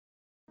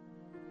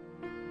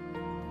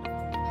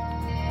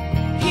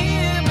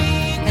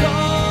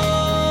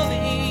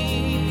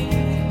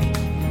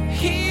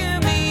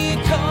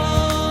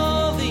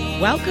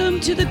Welcome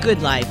to The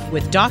Good Life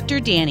with Dr.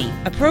 Danny,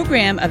 a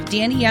program of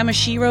Danny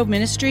Yamashiro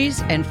Ministries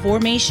and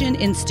Formation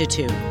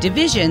Institute,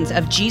 divisions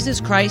of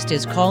Jesus Christ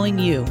is Calling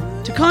You.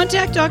 To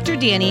contact Dr.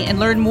 Danny and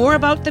learn more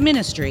about the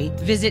ministry,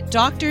 visit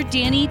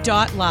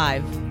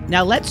drdanny.live.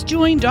 Now let's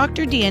join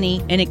Dr.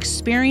 Danny and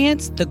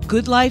experience the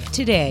good life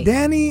today.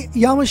 Danny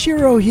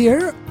Yamashiro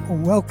here.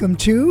 Welcome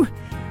to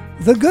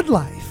The Good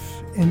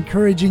Life,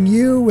 encouraging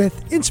you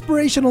with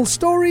inspirational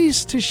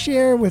stories to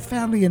share with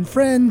family and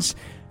friends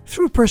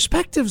through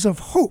perspectives of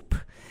hope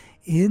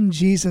in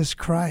Jesus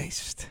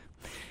Christ.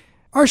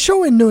 Our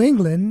show in New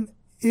England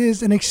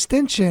is an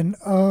extension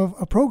of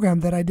a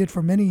program that I did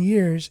for many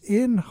years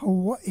in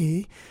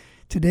Hawaii.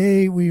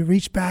 Today we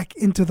reach back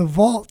into the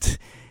vault,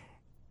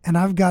 and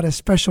I've got a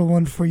special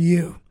one for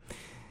you.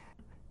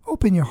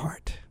 Open your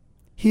heart.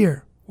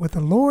 Hear what the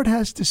Lord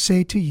has to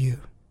say to you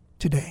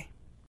today.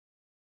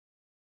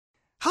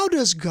 How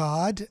does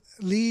God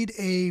lead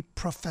a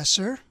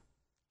professor,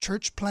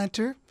 church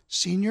planter,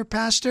 senior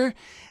pastor,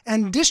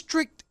 and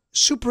district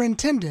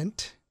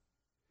superintendent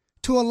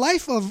to a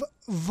life of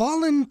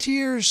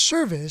volunteer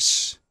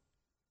service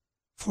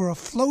for a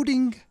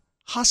floating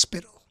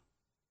hospital?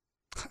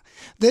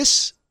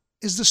 This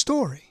is the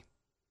story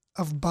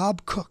of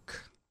Bob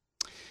Cook.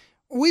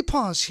 We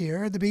pause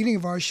here at the beginning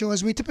of our show,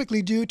 as we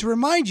typically do, to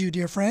remind you,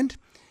 dear friend,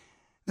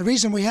 the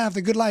reason we have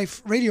the Good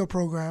Life radio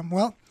program,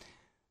 well,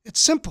 it's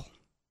simple.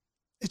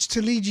 It's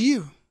to lead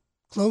you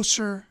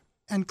closer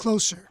and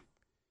closer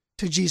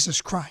to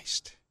Jesus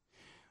Christ.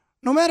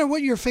 No matter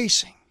what you're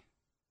facing,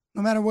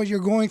 no matter what you're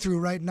going through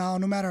right now,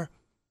 no matter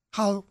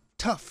how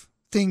tough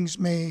things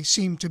may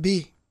seem to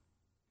be,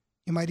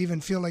 you might even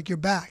feel like your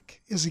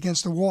back is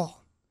against the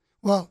wall.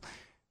 Well,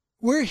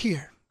 we're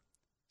here,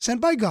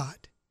 sent by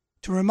God,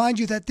 to remind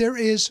you that there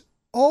is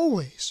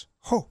always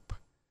hope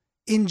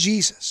in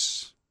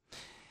Jesus.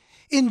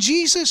 In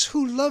Jesus,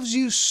 who loves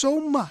you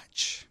so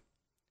much,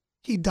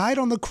 He died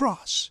on the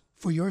cross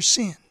for your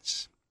sins.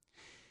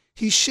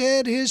 He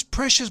shed His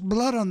precious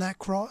blood on that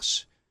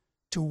cross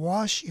to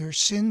wash your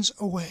sins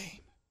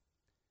away.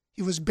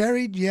 He was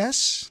buried,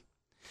 yes,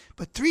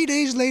 but 3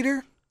 days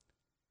later,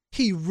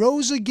 He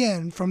rose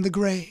again from the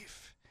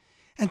grave.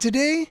 And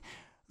today,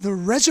 the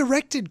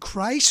resurrected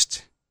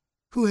Christ,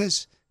 who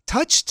has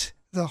touched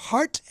the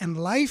heart and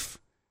life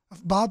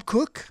of Bob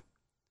Cook,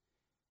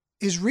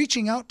 is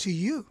reaching out to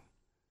you.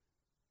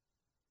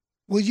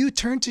 Will you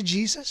turn to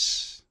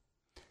Jesus?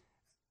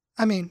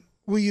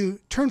 Will you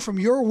turn from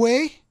your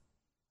way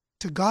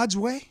to God's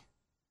way?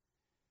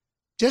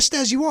 Just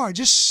as you are,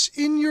 just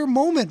in your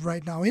moment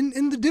right now,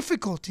 in the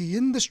difficulty,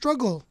 in the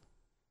struggle,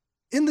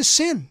 in the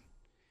sin,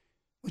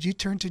 would you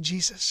turn to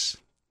Jesus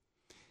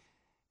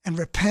and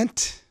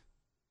repent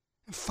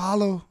and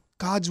follow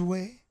God's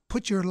way?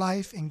 Put your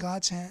life in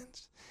God's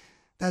hands.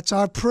 That's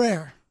our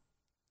prayer,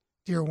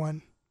 dear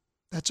one.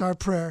 That's our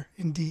prayer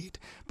indeed.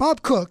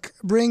 Bob Cook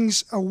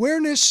brings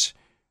awareness,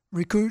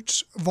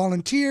 recruits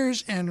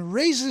volunteers, and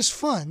raises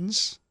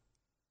funds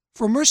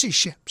for Mercy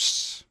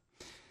Ships.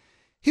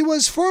 He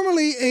was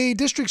formerly a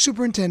district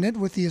superintendent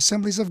with the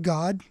Assemblies of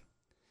God.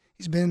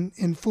 He's been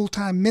in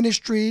full-time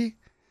ministry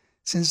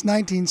since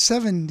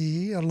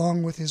 1970,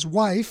 along with his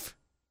wife,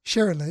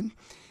 Sherilyn.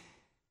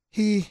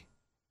 He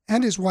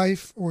and his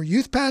wife were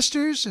youth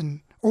pastors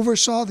and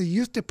oversaw the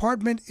youth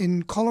department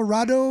in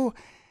Colorado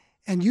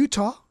and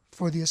Utah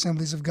for the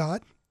Assemblies of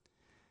God.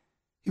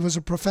 He was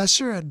a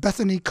professor at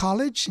Bethany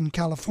College in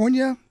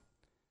California.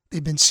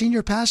 They've been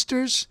senior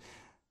pastors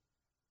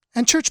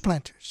and church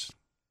planters.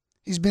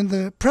 He's been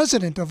the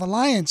president of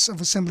Alliance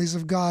of Assemblies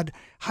of God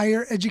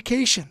Higher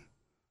Education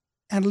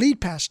and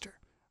lead pastor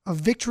of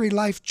Victory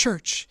Life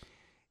Church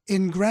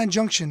in Grand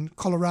Junction,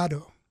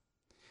 Colorado.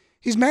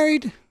 He's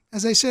married,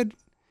 as I said,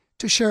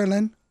 to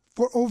Sherilyn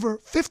for over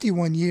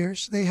 51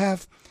 years. They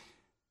have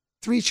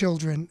 3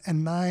 children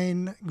and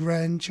 9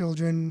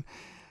 grandchildren,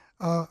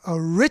 a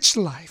rich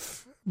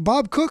life.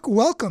 Bob Cook,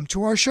 welcome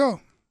to our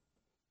show.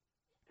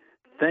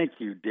 Thank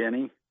you,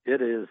 Denny.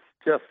 It is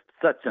just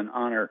such an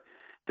honor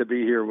to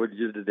be here with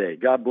you today.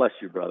 God bless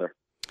you, brother.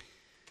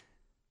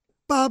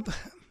 Bob,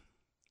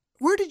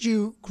 where did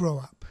you grow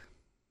up?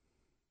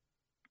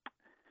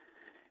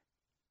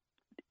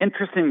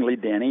 Interestingly,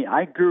 Danny,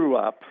 I grew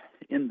up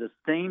in the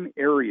same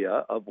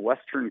area of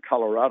western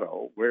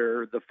Colorado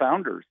where the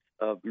founders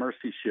of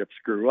Mercy Ships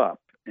grew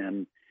up.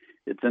 And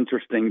it's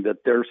interesting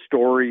that their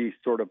story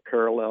sort of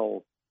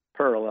paralleled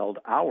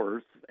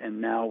ours,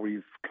 and now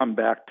we've come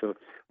back to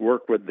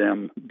work with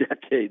them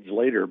decades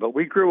later. But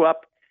we grew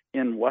up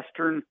in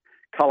western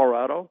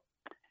Colorado,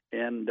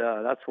 and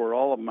that's where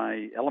all of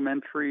my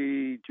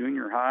elementary,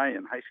 junior high,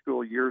 and high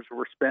school years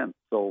were spent.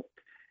 So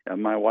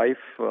my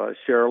wife,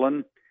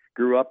 Sherilyn,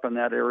 grew up in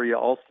that area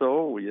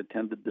also. We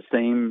attended the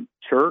same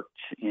church,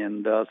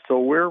 and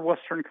so we're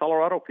western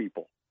Colorado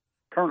people.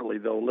 Currently,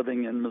 though,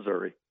 living in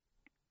Missouri.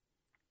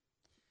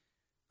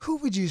 Who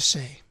would you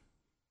say,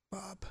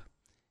 Bob,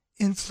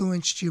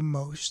 influenced you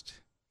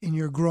most in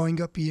your growing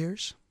up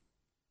years?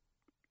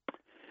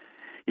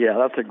 Yeah,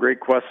 that's a great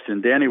question,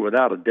 Danny.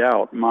 Without a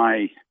doubt,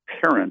 my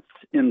parents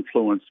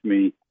influenced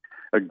me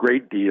a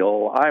great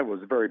deal. I was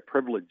very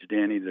privileged,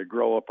 Danny, to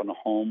grow up in a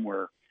home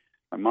where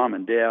my mom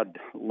and dad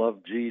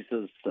loved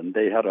Jesus, and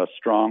they had a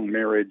strong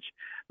marriage.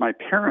 My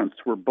parents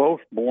were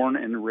both born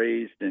and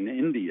raised in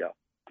India.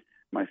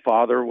 My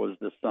father was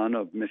the son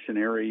of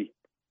missionary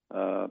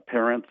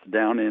parents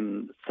down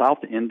in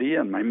South India,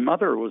 and my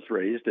mother was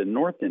raised in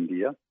North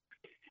India.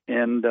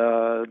 And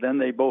then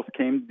they both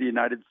came to the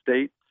United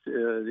States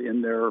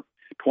in their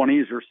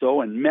 20s or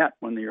so and met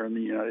when they were in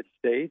the United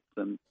States.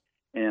 And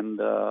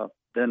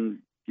then,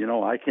 you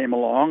know, I came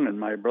along and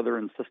my brother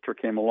and sister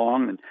came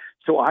along. And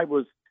so I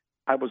was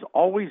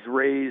always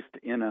raised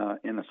in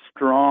a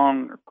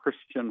strong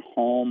Christian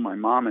home. My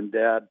mom and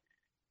dad,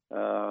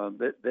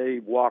 they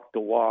walked the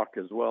walk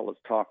as well as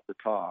talked the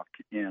talk.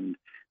 And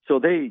so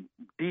they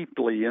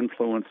deeply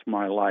influenced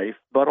my life.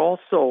 But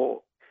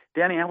also,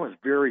 Danny, I was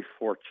very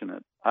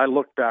fortunate. I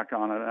look back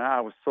on it, and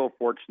I was so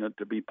fortunate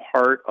to be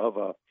part of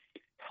a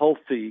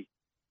healthy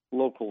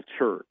local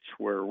church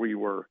where we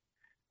were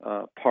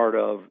part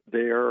of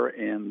there.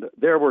 And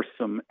there were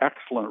some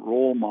excellent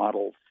role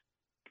models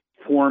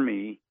for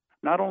me,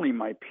 not only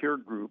my peer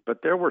group,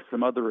 but there were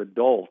some other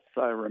adults.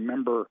 I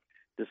remember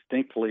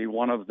distinctly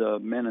one of the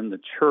men in the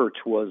church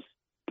was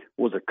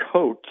a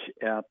coach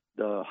at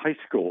the high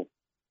school,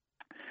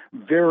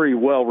 very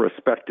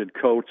well-respected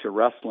coach, a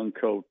wrestling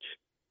coach.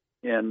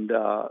 And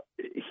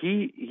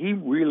he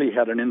really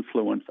had an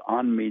influence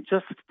on me.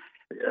 Just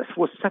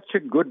was such a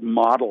good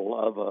model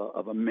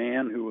of a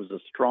man who was a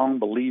strong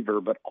believer,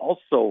 but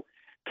also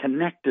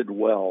connected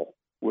well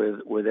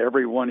with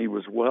everyone. He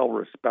was well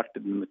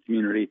respected in the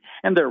community.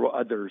 And there were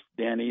others,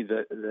 Danny,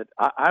 that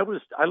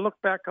I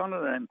look back on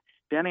it, and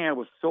Danny, I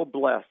was so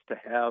blessed to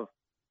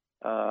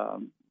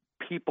have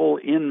people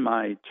in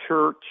my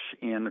church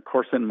and, of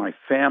course, in my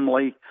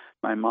family.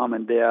 My mom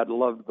and dad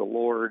loved the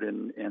Lord,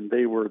 and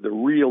they were the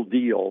real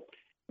deal.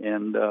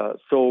 And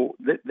so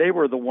they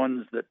were the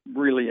ones that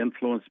really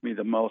influenced me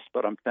the most,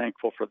 but I'm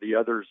thankful for the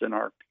others in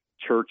our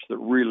church that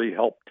really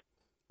helped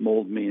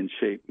mold me and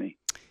shape me.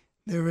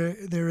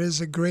 There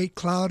is a great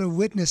cloud of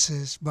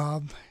witnesses,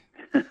 Bob.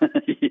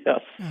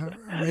 Yes.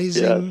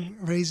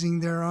 Raising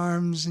their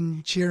arms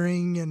and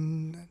cheering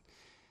and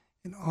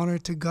in honor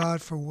to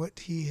God for what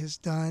He has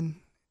done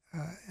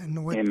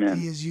and what Amen.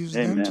 He has used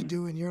Amen. them to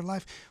do in your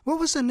life. What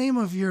was the name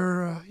of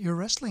your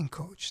wrestling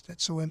coach that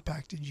so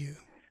impacted you?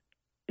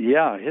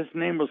 Yeah, his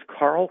name was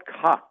Carl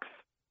Cox,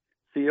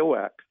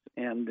 C-O-X.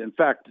 And in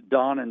fact,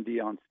 Don and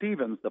Dion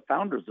Stevens, the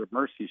founders of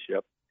Mercy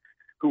Ship,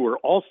 who were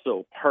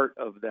also part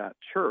of that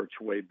church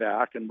way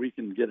back, and we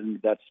can get into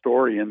that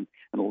story in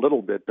a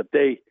little bit, but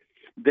they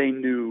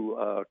knew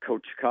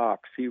Coach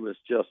Cox. He was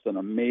just an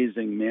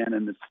amazing man,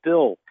 and it's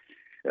still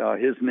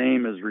his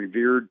name is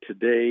revered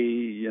today.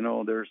 You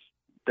know, there's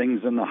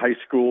things in the high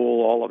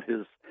school, all of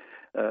his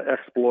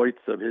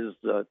exploits of his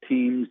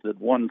teams that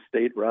won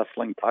state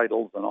wrestling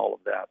titles and all of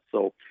that.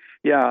 So,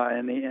 yeah,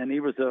 and he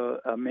was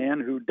a man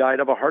who died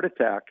of a heart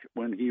attack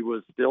when he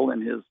was still in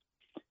his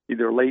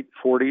either late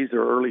 40s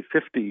or early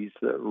 50s.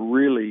 That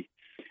really,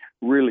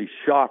 really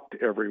shocked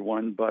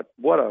everyone. But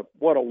what a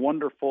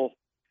wonderful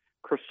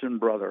Christian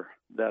brother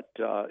that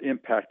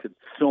impacted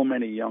so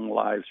many young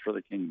lives for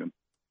the kingdom.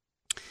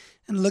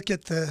 And look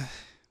at the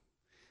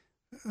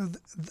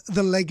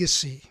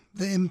legacy,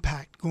 the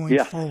impact going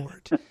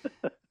forward.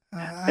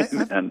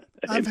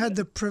 I've had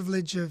the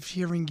privilege of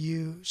hearing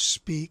you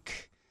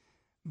speak,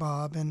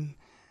 Bob, and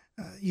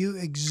you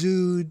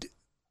exude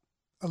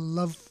a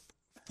love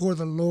for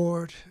the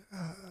Lord,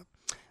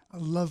 a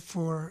love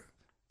for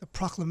the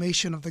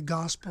proclamation of the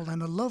gospel,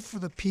 and a love for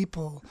the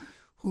people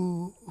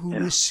who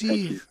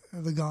receive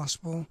the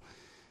gospel.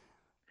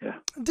 Yeah.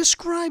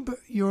 Describe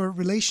your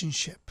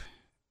relationship.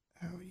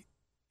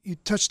 You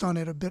touched on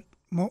it a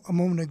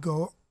moment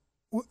ago.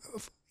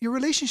 Your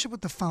relationship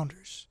with the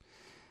founders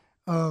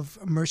of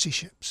Mercy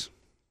Ships.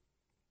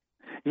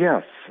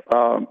 Yes,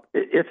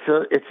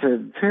 it's a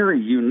very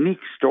unique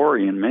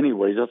story in many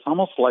ways. It's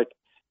almost like,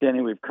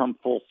 Danny, we've come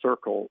full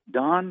circle.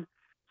 Don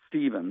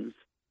Stevens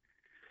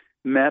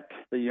met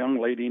the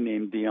young lady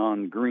named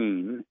Dion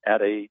Green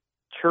at a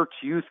church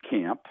youth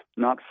camp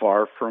not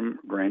far from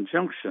Grand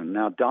Junction.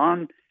 Now,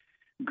 Don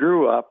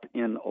grew up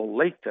in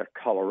Olathe,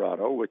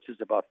 Colorado, which is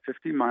about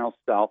 50 miles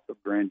south of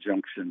Grand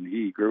Junction.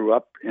 He grew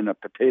up in a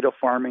potato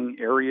farming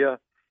area.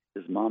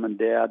 His mom and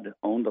dad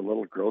owned a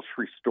little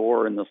grocery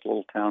store in this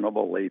little town of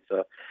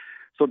Olathe.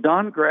 So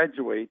Don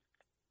graduates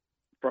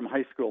from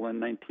high school in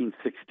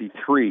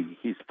 1963.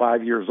 He's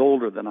 5 years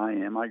older than I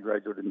am. I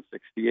graduated in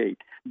 68.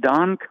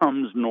 Don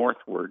comes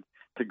northward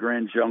to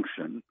Grand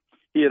Junction.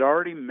 He had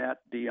already met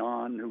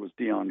Dion, who was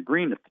Dion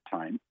Green at the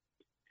time.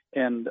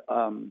 And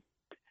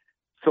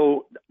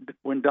so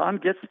when Don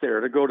gets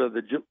there to go to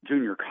the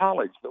junior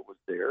college that was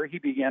there, he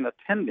began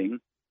attending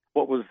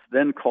what was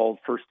then called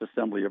First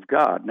Assembly of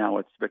God. Now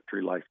it's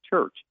Victory Life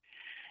Church.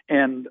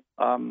 And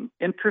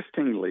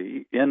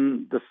interestingly,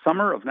 in the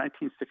summer of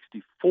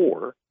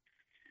 1964,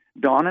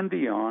 Don and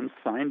Dion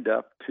signed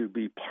up to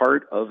be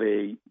part of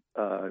a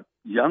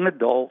young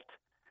adult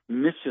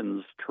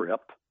missions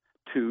trip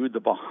to the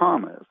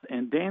Bahamas.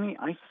 And Danny,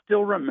 I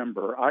still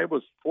remember I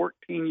was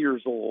 14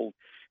 years old,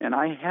 and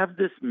I have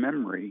this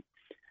memory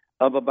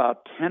of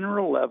about 10 or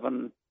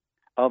 11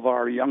 of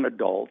our young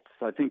adults.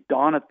 I think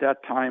Don at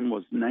that time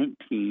was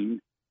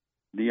 19.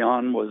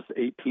 Dion was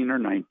 18 or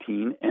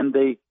 19. And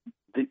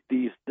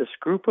this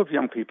group of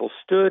young people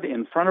stood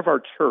in front of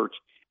our church,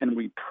 and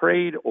we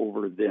prayed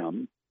over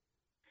them.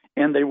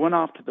 And they went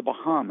off to the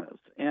Bahamas.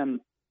 And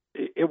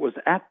it was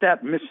at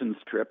that missions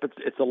trip.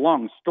 It's a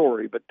long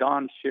story, but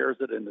Don shares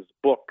it in his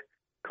book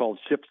called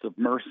Ships of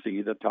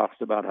Mercy that talks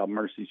about how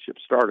Mercy Ship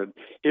started.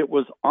 It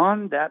was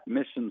on that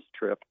missions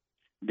trip,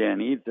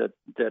 Danny,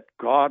 that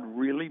God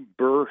really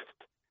birthed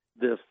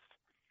this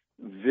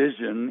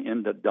vision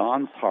into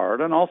Don's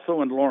heart and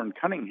also in Lauren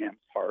Cunningham's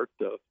heart,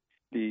 the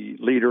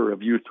leader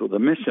of Youth with a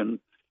Mission,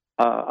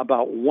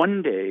 about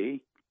one day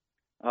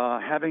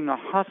having a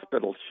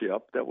hospital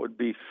ship that would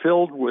be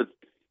filled with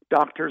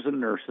doctors and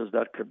nurses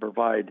that could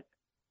provide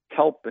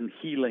help and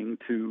healing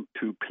to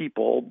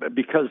people.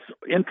 Because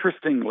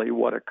interestingly,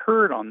 what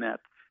occurred on that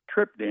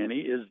trip,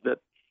 Danny, is that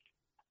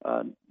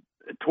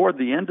toward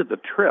the end of the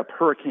trip,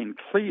 Hurricane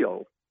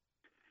Cleo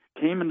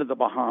came into the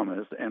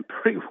Bahamas and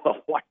pretty well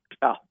wiped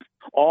out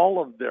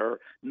all of their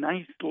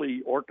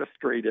nicely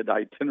orchestrated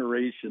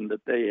itineration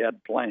that they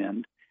had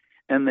planned.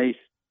 And they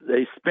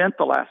spent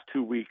the last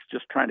 2 weeks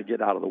just trying to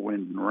get out of the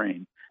wind and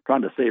rain,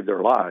 trying to save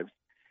their lives.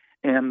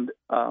 And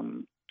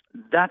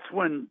that's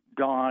when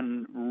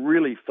Don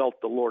really felt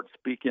the Lord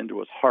speak into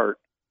his heart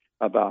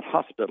about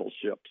hospital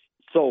ships.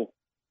 So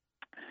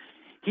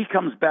he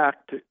comes back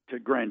to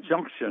Grand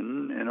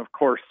Junction, and of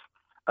course,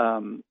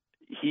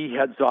 he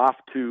heads off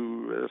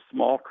to a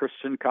small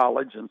Christian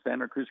college in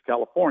Santa Cruz,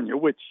 California,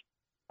 which,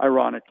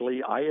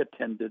 ironically, I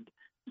attended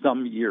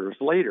some years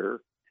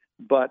later.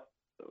 But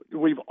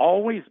we've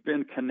always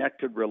been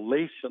connected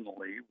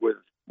relationally with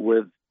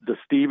the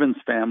Stevens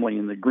family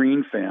and the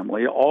Green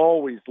family.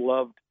 Always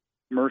loved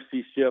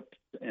Mercy Ships,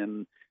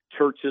 and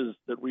churches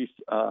that we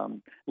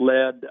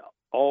led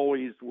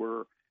always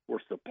were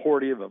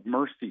supportive of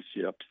Mercy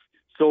Ships.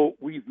 So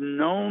we've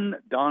known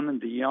Don and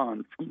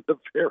Dion from the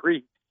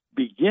very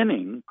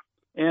beginning,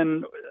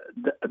 and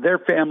their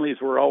families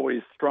were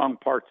always strong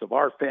parts of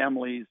our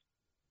families,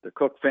 the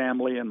Cook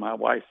family and my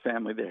wife's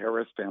family, the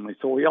Harris family.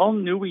 So we all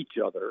knew each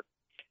other.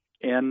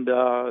 And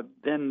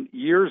then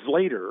years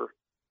later,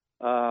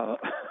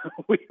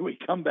 we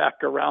come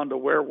back around to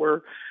where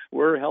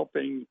we're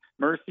helping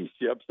Mercy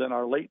Ships in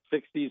our late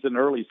 60s and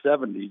early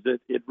 70s.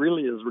 It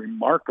really is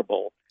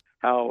remarkable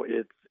how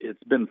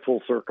it's been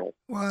full circle.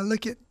 Well,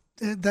 look at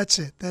that's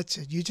it.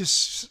 You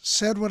just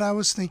said what I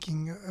was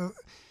thinking.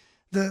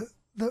 The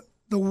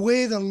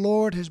way the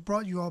Lord has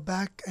brought you all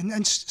back,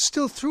 and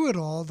still through it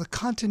all, the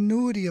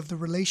continuity of the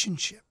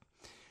relationship,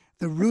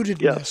 the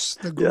rootedness,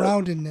 the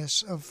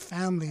groundedness of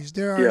families.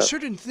 There are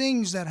certain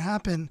things that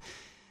happen.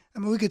 I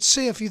mean, we could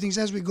say a few things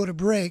as we go to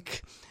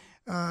break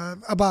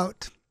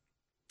about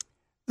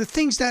the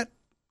things that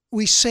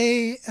we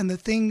say and the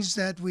things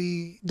that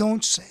we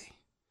don't say.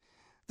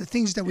 The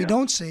things that we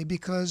don't say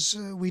because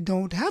we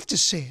don't have to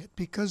say it,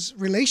 because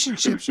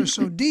relationships are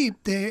so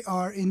deep, they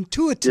are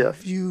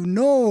intuitive. Yes. You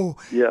know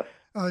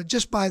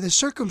just by the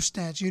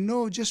circumstance, you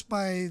know just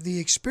by the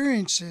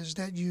experiences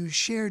that you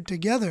shared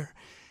together.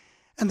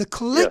 And the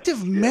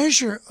collective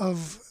measure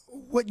of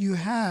what you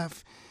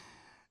have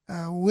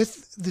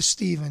with the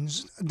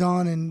Stevens,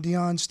 Don and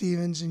Dion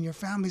Stevens and your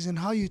families, and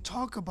how you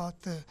talk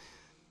about the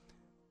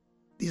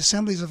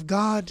Assemblies of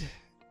God,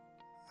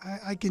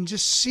 I can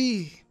just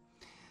see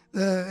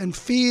and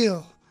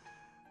feel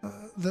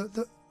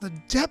the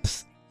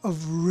depth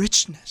of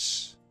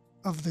richness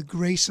of the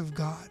grace of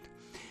God.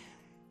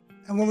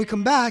 And when we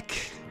come back,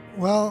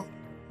 well,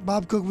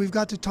 Bob Cook, we've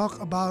got to talk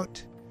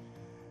about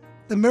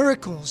the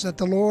miracles that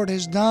the Lord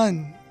has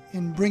done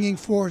in bringing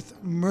forth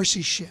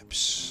Mercy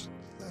Ships,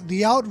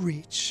 the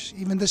outreach,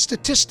 even the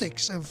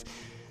statistics of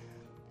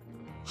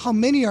how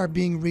many are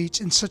being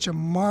reached in such a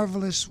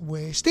marvelous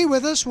way. Stay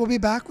with us. We'll be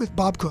back with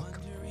Bob Cook.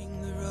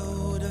 Wandering the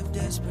road of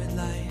desperate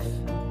life,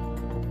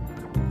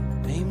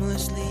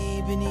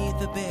 aimlessly beneath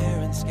a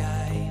barren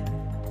sky.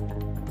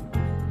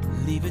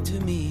 Leave it to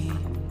me,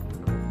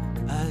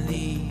 I'll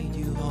lead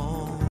you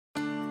home.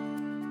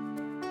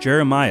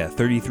 Jeremiah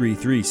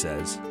 33:3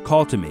 says,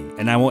 "Call to me,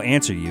 and I will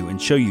answer you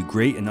and show you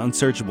great and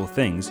unsearchable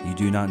things you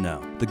do not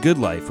know." The Good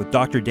Life with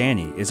Dr.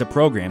 Danny is a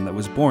program that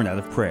was born out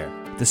of prayer.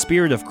 The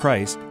Spirit of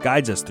Christ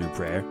guides us through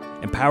prayer,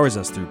 empowers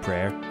us through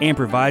prayer, and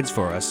provides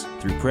for us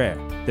through prayer.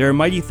 There are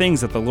mighty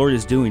things that the Lord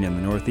is doing in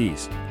the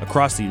Northeast,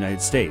 across the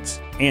United States,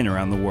 and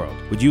around the world.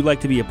 Would you like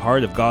to be a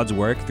part of God's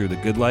work through the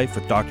Good Life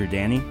with Dr.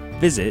 Danny?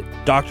 Visit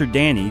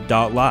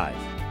drdanny.live.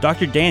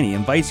 Dr. Danny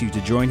invites you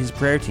to join his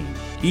prayer team.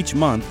 Each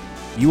month,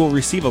 you will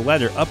receive a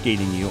letter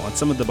updating you on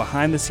some of the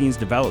behind-the-scenes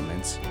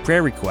developments,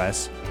 prayer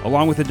requests,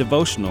 along with a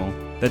devotional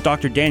that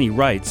Dr. Danny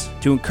writes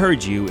to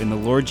encourage you in the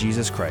Lord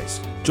Jesus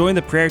Christ. Join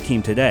the prayer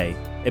team today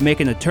and make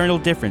an eternal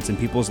difference in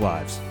people's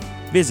lives.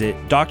 Visit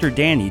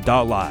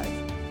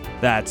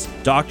drdanny.live. That's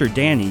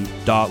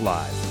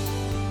drdanny.live.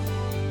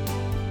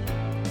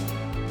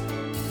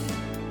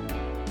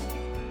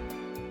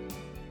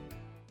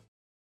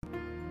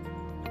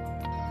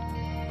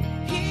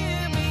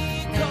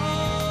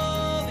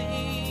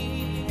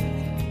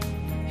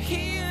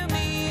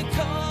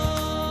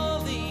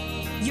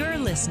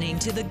 listening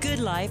to The Good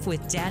Life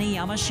with Danny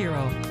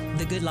Yamashiro.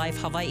 The Good Life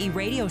Hawaii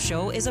radio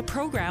show is a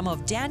program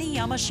of Danny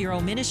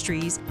Yamashiro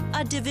Ministries,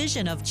 a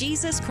division of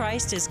Jesus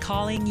Christ is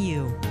Calling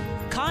You.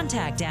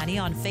 Contact Danny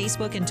on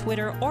Facebook and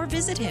Twitter or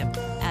visit him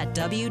at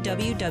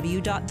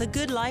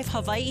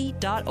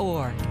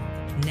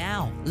www.thegoodlifehawaii.org.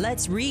 Now,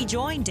 let's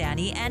rejoin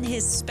Danny and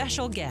his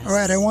special guest. All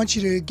right, I want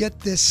you to get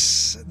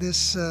this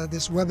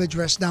web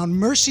address down,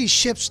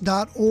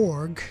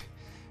 mercyships.org.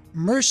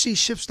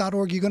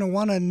 mercyships.org. You're going to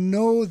want to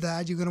know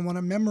that. You're going to want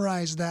to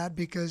memorize that,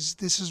 because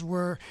this is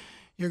where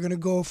you're going to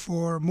go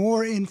for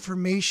more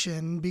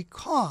information,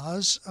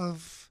 because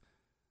of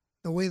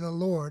the way the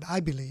Lord, I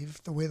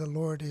believe, the way the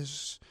Lord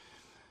is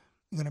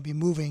going to be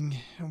moving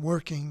and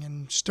working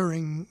and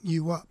stirring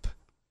you up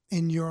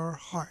in your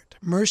heart.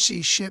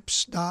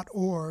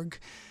 mercyships.org.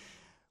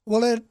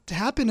 Well, it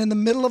happened in the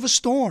middle of a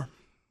storm.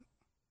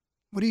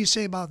 What do you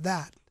say about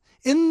that?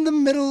 In the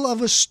middle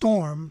of a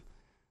storm,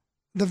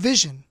 the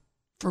vision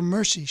for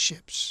Mercy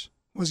Ships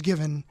was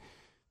given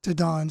to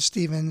Don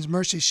Stevens.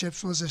 Mercy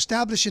Ships was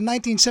established in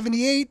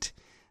 1978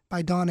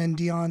 by Don and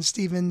Dion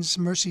Stevens.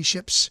 Mercy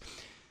Ships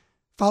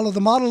follow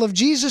the model of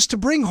Jesus to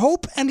bring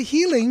hope and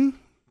healing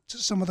to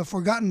some of the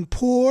forgotten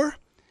poor,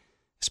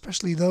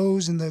 especially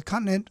those in the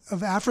continent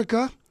of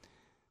Africa,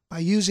 by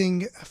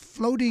using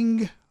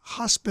floating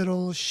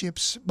hospital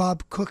ships.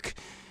 Bob Cook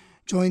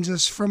joins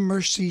us from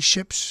Mercy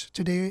Ships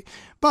today.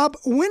 Bob,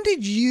 when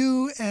did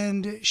you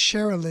and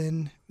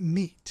Sherilyn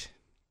meet?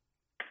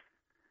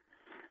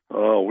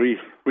 Oh, we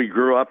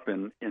grew up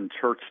in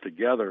church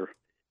together,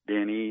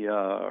 Danny.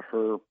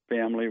 Her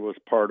family was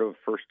part of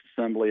First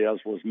Assembly,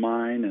 as was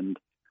mine, and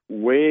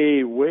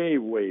way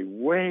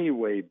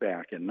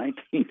back in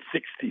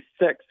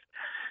 1966,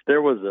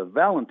 there was a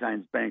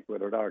Valentine's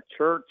banquet at our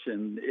church,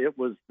 and it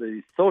was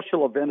the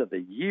social event of the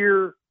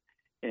year,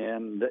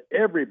 and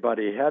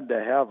everybody had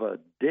to have a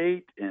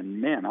date. And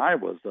man, I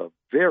was a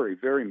very,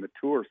 very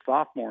mature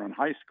sophomore in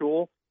high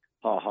school.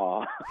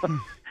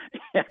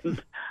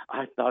 And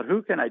I thought,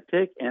 who can I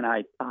take? And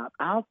I thought,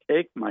 I'll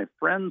take my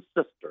friend's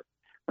sister.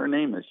 Her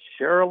name is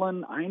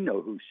Sherilyn. I know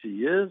who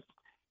she is.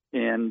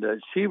 And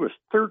she was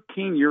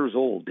 13 years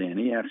old,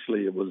 Danny.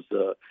 Actually, it was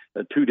 2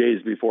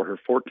 days before her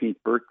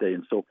 14th birthday.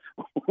 And so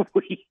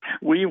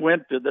we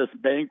went to this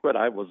banquet.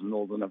 I wasn't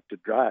old enough to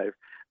drive.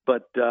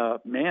 But,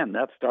 man,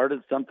 that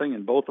started something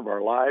in both of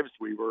our lives.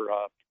 We were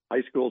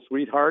high school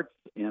sweethearts.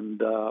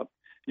 And,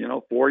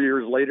 4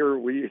 years later,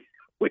 we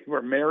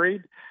were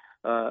married.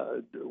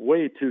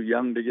 Way too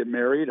young to get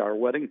married. Our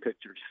wedding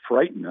pictures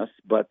frighten us.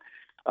 But,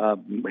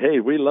 hey,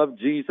 we loved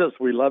Jesus.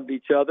 We loved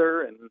each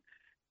other. And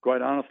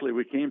quite honestly,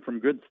 we came from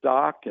good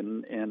stock,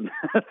 and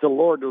the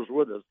Lord was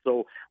with us.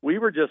 So we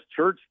were just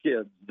church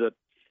kids that,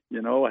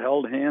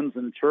 held hands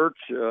in church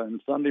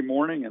on Sunday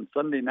morning and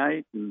Sunday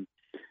night, and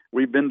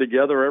we've been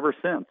together ever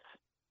since.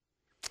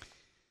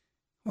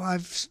 Well,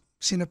 I've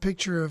seen a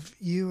picture of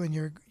you and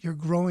your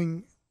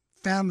growing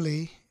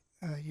family,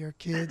 your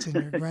kids and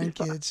your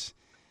grandkids.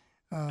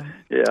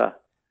 Yeah.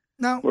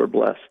 Now, we're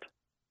blessed.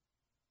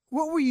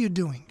 What were you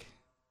doing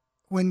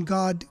when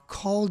God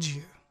called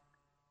you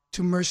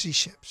to Mercy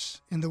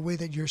Ships in the way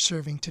that you're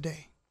serving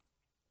today?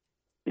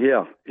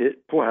 Yeah,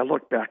 I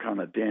look back on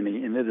it,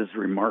 Danny, and it is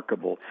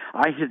remarkable.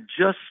 I had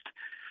just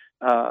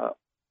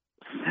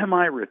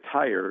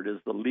semi-retired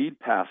as the lead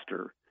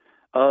pastor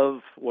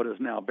of what is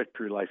now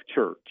Victory Life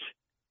Church.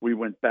 We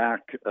went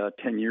back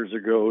 10 years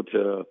ago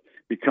to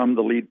become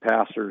the lead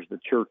pastors. The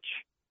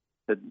church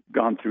had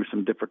gone through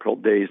some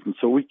difficult days, and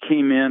so we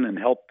came in and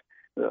helped.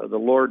 The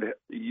Lord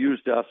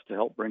used us to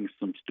help bring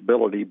some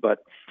stability,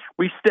 but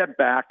we stepped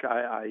back.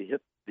 I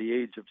hit the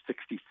age of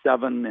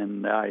 67,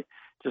 and I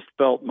just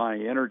felt my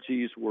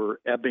energies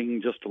were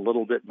ebbing just a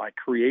little bit. My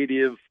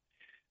creative,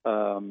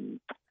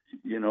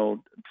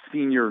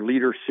 senior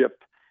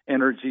leadership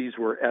energies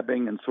were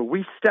ebbing, and so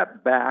we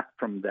stepped back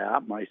from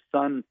that. My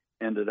son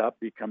ended up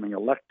becoming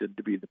elected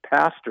to be the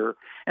pastor,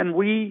 and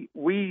we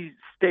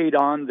stayed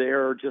on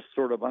there just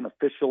sort of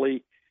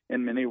unofficially,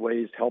 in many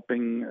ways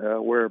helping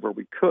wherever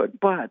we could.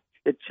 But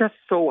it just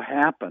so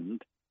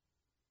happened,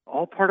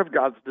 all part of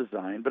God's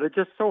design, but it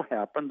just so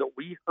happened that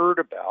we heard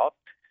about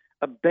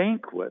a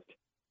banquet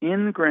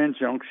in Grand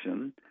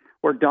Junction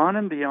where Don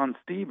and Dion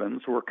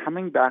Stevens were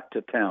coming back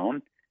to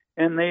town,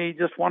 and they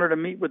just wanted to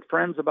meet with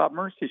friends about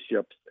Mercy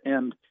Ships.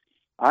 And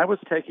I was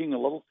taking a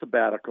little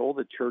sabbatical.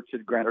 The church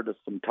had granted us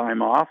some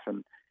time off,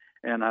 and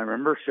I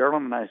remember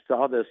Sherilyn and I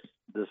saw this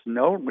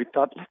note, and we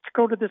thought, let's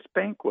go to this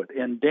banquet.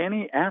 And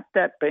Danny, at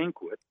that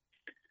banquet,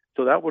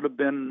 so that would have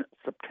been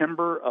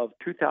September of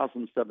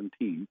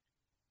 2017,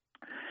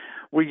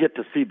 we get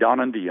to see Don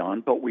and Dion,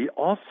 but we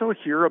also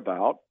hear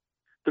about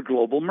the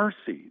Global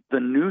Mercy, the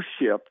new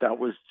ship that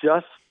was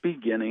just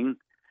beginning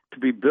to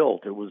be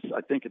built. It was,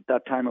 I think at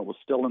that time, it was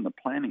still in the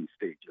planning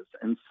stages.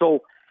 And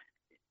so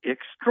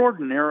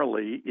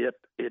extraordinarily, it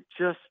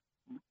just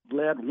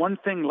one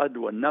thing led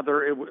to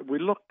another. We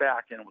look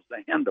back, and it was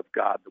the hand of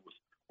God that was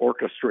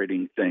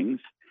orchestrating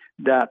things,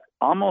 that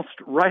almost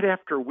right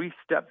after we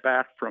stepped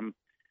back from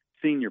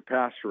senior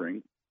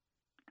pastoring,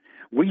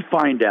 we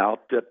find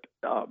out that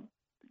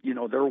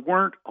there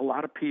weren't a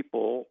lot of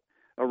people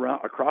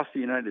across the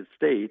United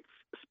States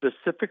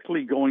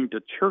specifically going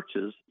to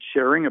churches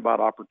sharing about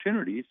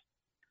opportunities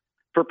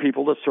for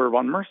people to serve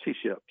on mercy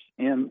ships.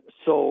 And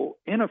so,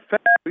 in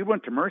effect, we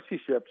went to mercy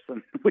ships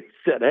and we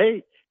said,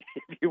 hey,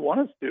 if you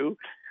want us to,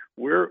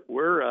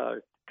 we're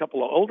a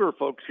couple of older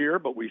folks here,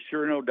 but we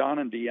sure know Don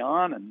and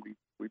Dion, and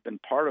we've been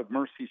part of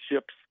mercy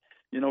ships,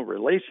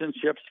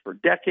 relationships for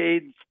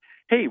decades.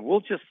 Hey,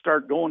 we'll just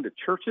start going to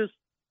churches,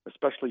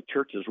 especially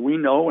churches we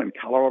know in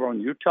Colorado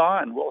and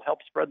Utah, and we'll help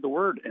spread the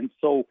word. And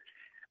so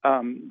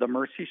the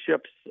mercy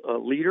ships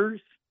leaders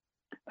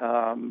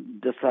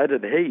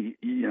decided, hey,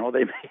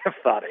 they may have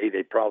thought, hey,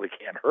 they probably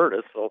can't hurt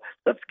us, so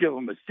let's give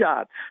them a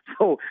shot.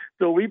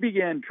 So we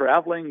began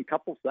traveling a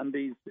couple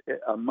Sundays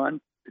a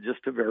month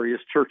just to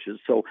various churches.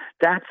 So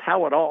that's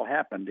how it all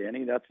happened,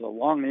 Danny. That's a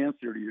long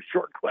answer to your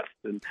short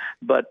question.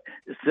 But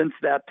since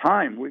that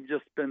time, we've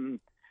just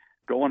been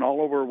going all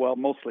over, well,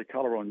 mostly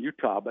Colorado and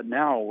Utah, but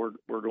now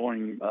we're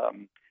going,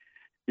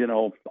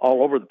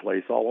 all over the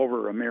place, all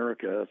over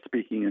America,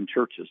 speaking in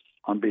churches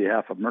on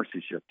behalf of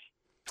mercy ships.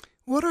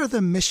 What are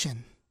the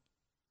mission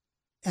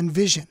and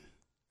vision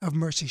of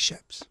mercy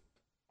ships?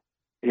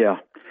 Yeah,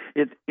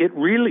 it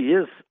really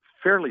is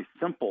fairly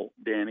simple,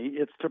 Danny.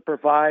 It's to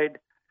provide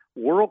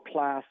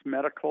world-class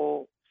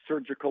medical,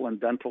 surgical, and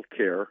dental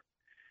care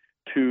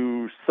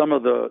to some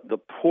of the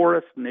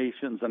poorest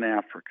nations in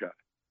Africa.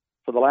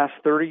 For the last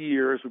 30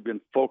 years, we've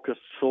been focused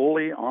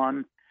solely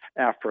on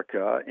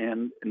Africa,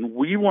 and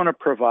we want to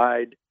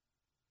provide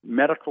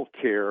medical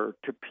care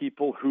to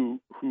people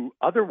who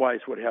otherwise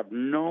would have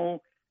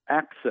no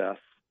access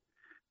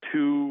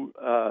to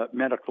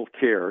medical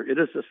care. It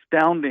is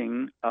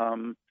astounding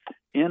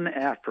in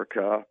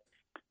Africa.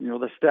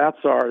 The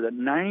stats are that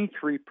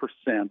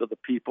 93% of the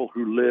people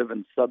who live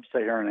in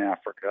sub-Saharan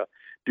Africa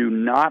do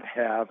not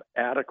have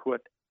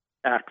adequate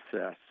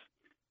access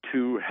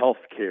to health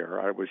care.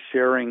 I was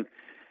sharing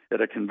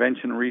at a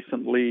convention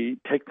recently,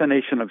 take the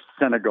nation of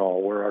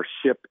Senegal, where our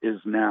ship is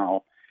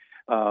now.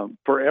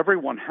 For every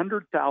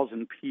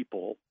 100,000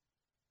 people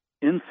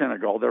in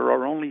Senegal, there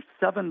are only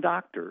 7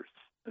 doctors.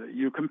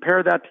 You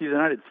compare that to the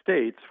United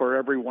States, for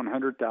every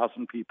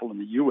 100,000 people in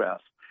the U.S.,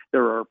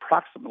 there are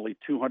approximately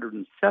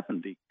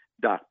 270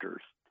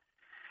 doctors.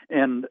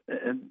 And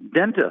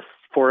dentists,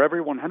 for every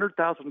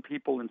 100,000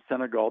 people in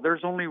Senegal,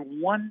 there's only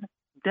 1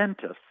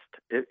 dentist,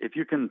 if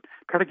you can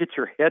try to get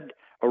your head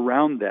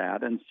around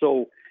that. And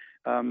so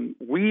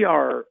we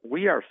are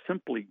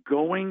simply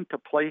going to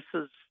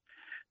places,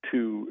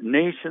 to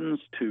nations,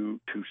 to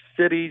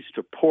cities,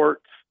 to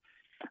ports,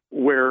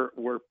 where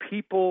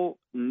people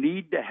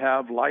need to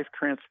have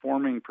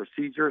life-transforming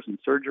procedures and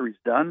surgeries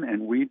done,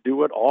 and we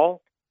do it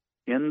all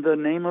in the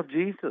name of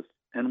Jesus,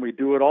 and we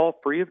do it all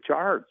free of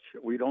charge.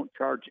 We don't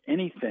charge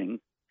anything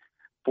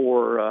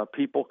for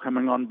people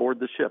coming on board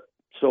the ship.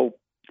 So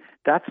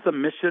that's the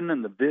mission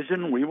and the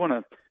vision. We want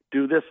to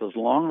do this as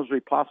long as we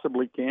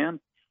possibly can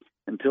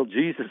until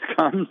Jesus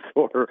comes,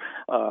 or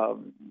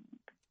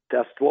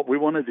that's what we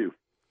want to do.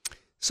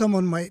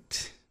 Someone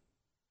might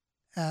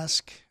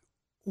ask,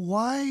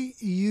 why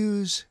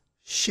use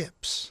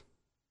ships?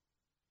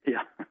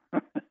 Yeah.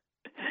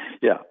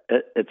 Yeah,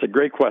 it's a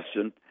great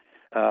question.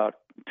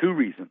 2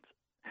 reasons.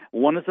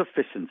 One is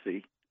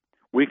efficiency.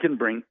 We can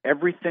bring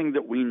everything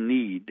that we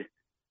need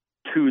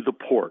to the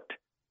port.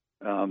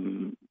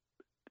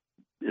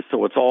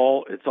 So it's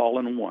all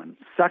in one.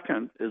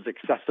 Second is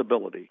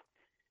accessibility.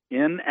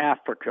 In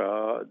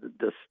Africa,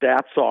 the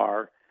stats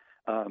are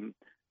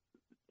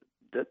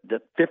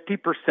that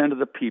 50% of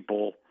the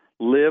people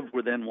live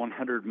within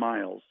 100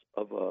 miles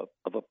of the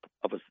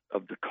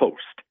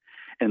coast,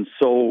 and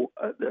so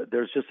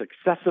there's just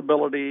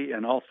accessibility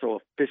and also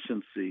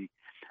efficiency.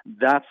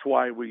 That's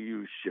why we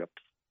use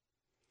ships.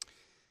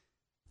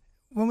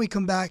 When we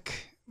come back,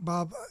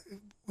 Bob,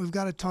 we've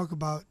got to talk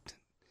about.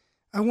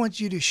 I want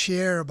you to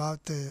share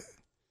about the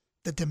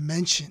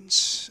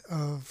dimensions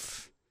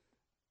of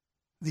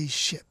these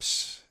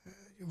ships.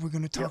 We're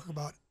going to talk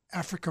about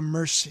Africa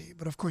Mercy,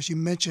 but of course you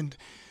mentioned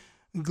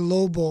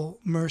Global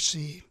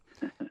Mercy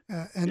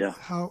and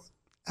how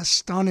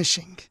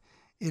astonishing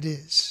it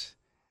is.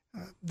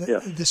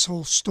 This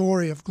whole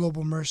story of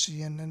Global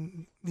Mercy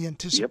and the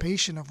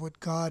anticipation of what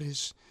God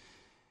is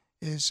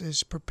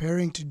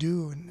preparing to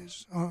do and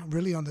is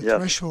really on the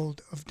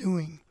threshold of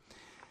doing.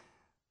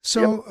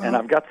 So, and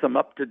I've got some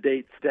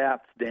up-to-date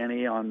stats,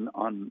 Danny,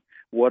 on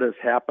what has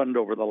happened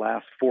over the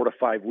last 4 to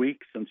 5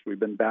 weeks since we've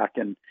been back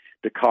in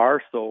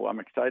Dakar. So I'm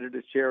excited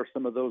to share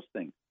some of those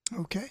things.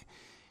 Okay.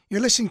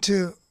 You're listening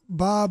to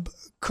Bob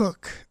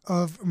Cook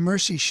of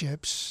Mercy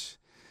Ships.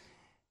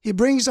 He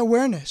brings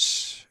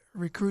awareness,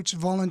 recruits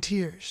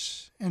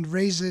volunteers, and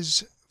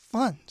raises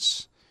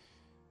funds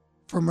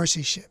for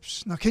Mercy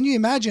Ships. Now, can you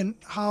imagine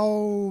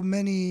how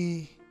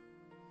many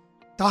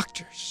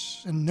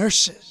doctors and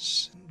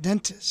nurses and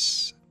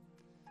dentists,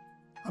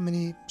 how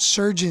many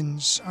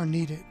surgeons are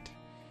needed?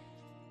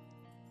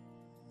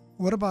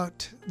 What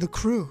about the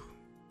crew?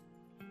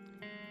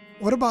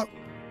 What about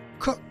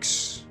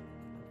cooks?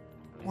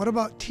 What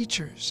about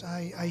teachers?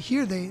 I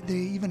hear they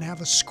even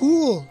have a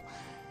school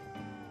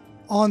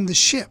on the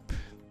ship.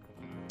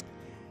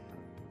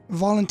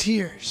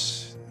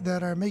 Volunteers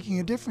that are making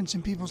a difference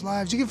in people's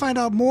lives. You can find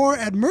out more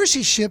at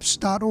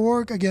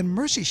mercyships.org. Again,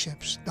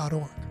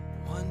 mercyships.org.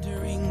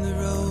 Wandering the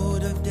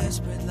road of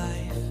desperate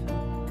life,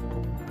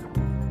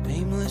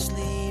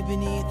 aimlessly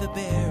beneath the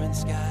barren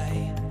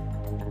sky.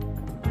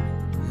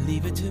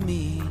 Leave it to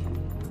me,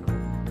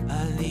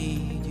 I'll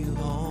lead you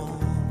home.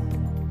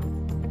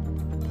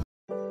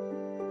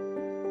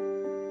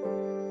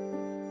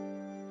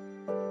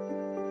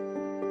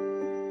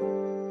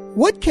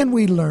 What can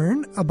we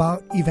learn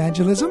about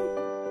evangelism?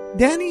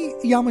 Danny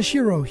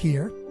Yamashiro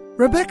here.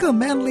 Rebecca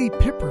Manley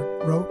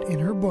Pippert wrote in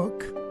her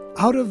book,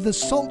 Out of the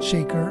Salt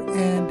Shaker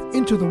and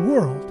Into the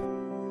World.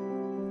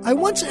 I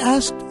once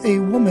asked a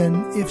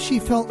woman if she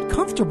felt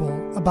comfortable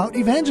about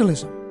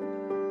evangelism.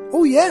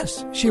 Oh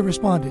yes, she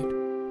responded.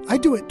 I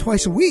do it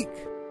twice a week.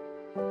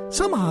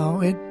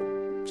 Somehow it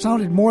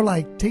sounded more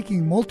like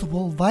taking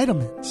multiple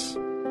vitamins.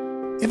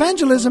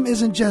 Evangelism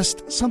isn't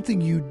just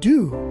something you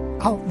do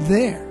out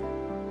there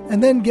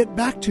and then get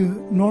back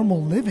to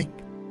normal living.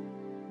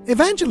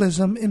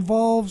 Evangelism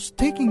involves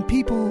taking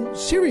people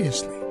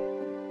seriously,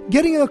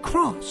 getting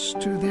across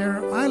to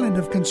their island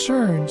of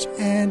concerns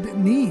and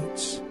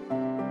needs,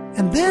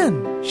 and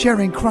then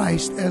sharing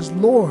Christ as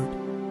Lord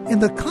in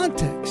the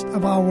context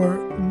of our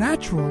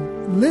natural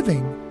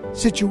living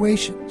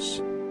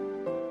situations.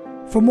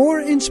 For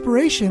more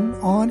inspiration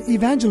on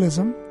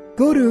evangelism,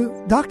 go to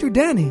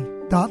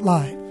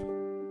drdanny.live.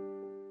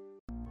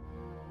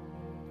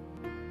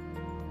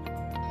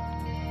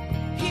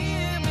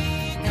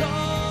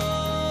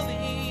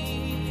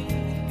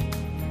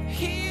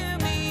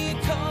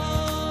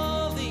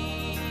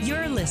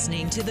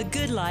 Listening to The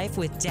Good Life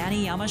with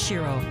Danny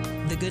Yamashiro.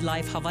 The Good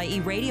Life Hawaii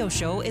radio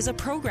show is a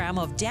program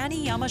of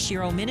Danny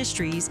Yamashiro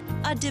Ministries,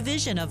 a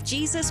division of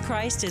Jesus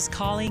Christ is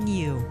Calling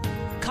You.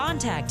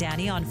 Contact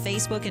Danny on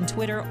Facebook and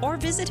Twitter or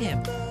visit him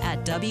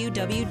at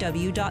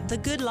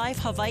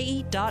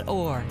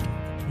www.thegoodlifehawaii.org.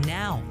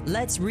 Now,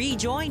 let's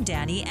rejoin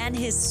Danny and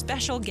his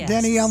special guest.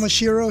 Danny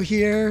Yamashiro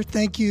here.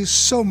 Thank you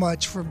so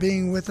much for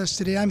being with us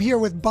today. I'm here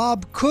with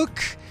Bob Cook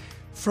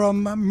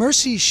from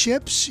Mercy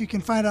Ships. You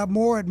can find out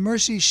more at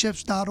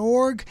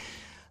mercyships.org.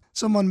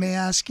 Someone may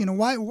ask,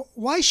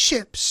 why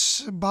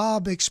ships?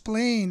 Bob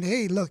explained,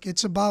 hey, look,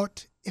 it's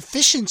about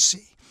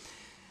efficiency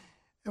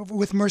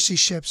with Mercy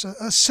Ships,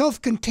 a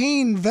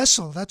self-contained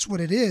vessel, that's what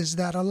it is,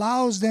 that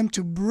allows them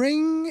to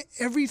bring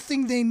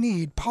everything they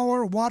need,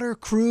 power, water,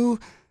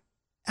 crew,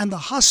 and the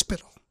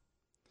hospital.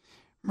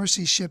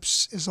 Mercy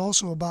Ships is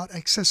also about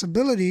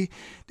accessibility.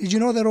 Did you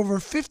know that over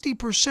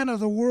 50% of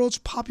the world's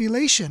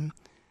population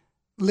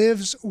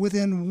lives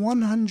within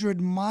 100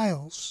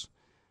 miles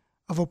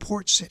of a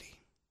port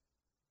city?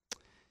 You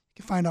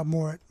can find out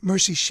more at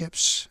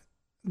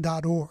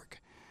mercyships.org.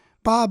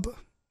 Bob,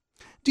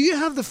 do you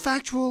have the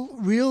factual,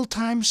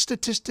 real-time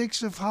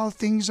statistics of how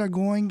things are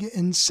going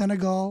in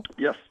Senegal?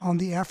 Yes. On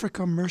the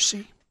Africa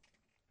Mercy?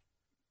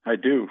 I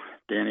do,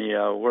 Danny.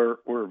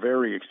 We're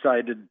very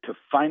excited to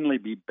finally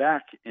be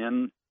back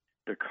in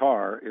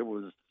Dakar. It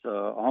was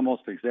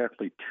almost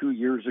exactly 2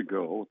 years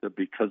ago that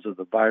because of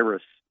the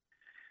virus,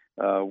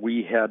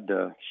 we had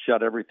to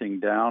shut everything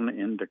down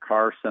in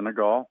Dakar,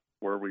 Senegal,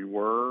 where we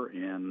were,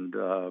 and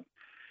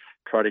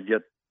try to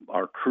get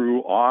our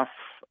crew off.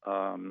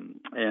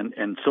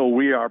 And so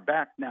we are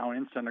back now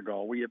in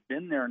Senegal. We have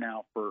been there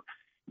now for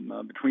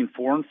between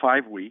 4 and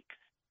 5 weeks.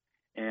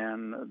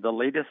 And the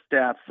latest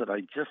stats that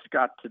I just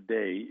got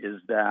today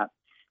is that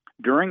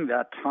during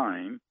that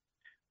time,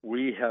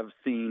 we have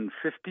seen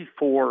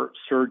 54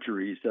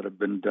 surgeries that have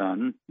been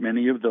done.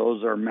 Many of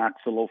those are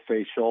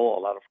maxillofacial, a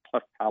lot of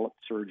cleft palate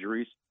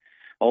surgeries.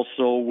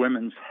 Also,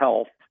 women's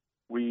health.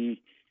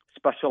 We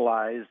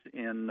specialize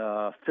in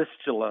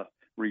fistula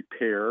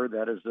repair.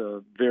 That is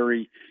a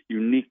very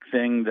unique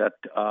thing that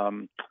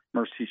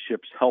Mercy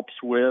Ships helps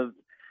with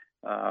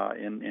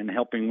in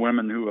helping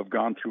women who have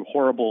gone through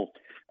horrible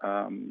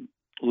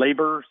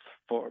labors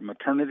for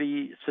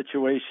maternity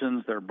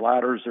situations. Their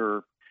bladders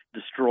are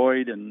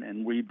destroyed,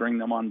 and we bring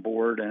them on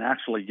board and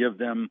actually give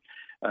them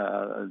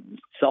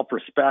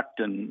self-respect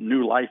and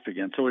new life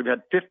again. So we've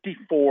had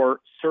 54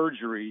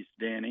 surgeries,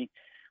 Danny.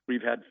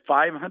 We've had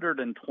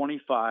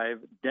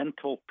 525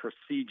 dental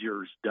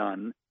procedures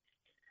done,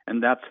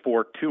 and that's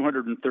for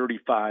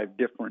 235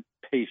 different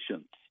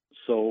patients.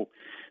 So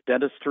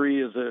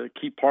dentistry is a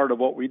key part of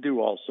what we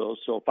do also.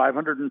 So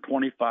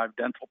 525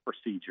 dental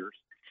procedures.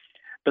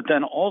 But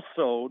then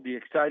also the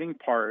exciting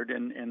part,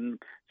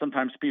 and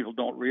sometimes people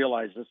don't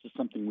realize this is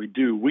something we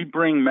do, we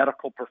bring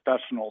medical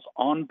professionals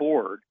on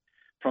board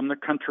from the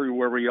country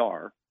where we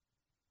are,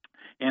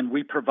 and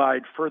we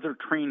provide further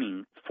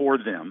training for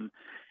them.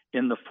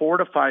 In the 4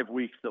 to 5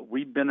 weeks that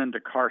we've been in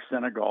Dakar,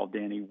 Senegal,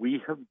 Danny, we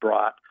have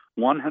brought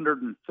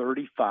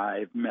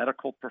 135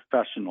 medical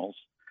professionals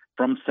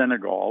from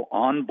Senegal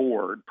on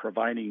board,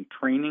 providing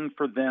training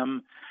for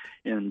them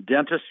in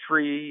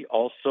dentistry,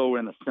 also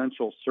in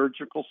essential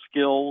surgical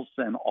skills,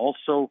 and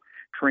also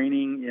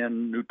training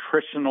in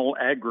nutritional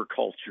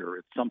agriculture.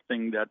 It's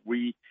something that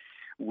we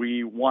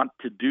want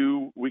to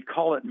do. We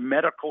call it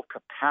medical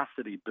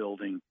capacity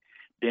building,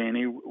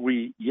 Danny.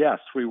 We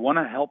want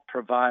to help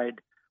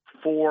provide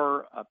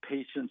for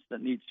patients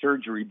that need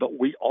surgery, but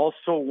we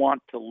also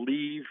want to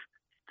leave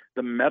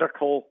the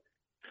medical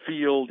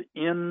field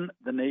in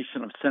the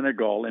nation of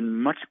Senegal in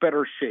much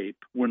better shape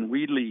when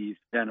we leave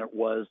than it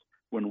was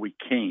when we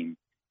came.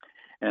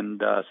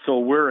 And so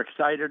we're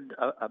excited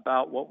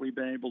about what we've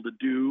been able to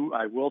do.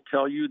 I will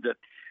tell you that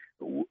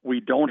we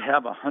don't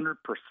have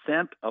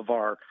 100% of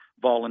our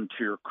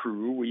volunteer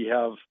crew. We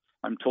have,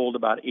 I'm told,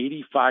 about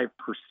 85%,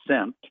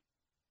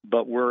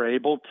 but we're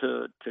able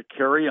to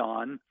carry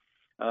on.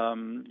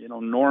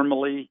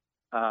 Normally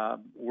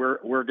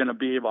we're going to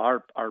be able,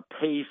 our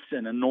pace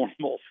in a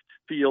normal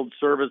field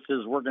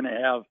services, we're going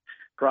to have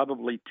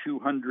probably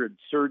 200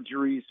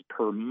 surgeries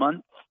per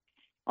month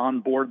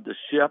on board the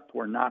ship.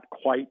 We're not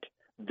quite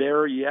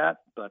there yet,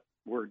 but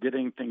we're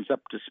getting things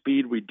up to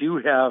speed. We do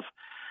have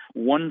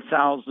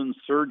 1,000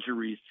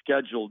 surgeries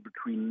scheduled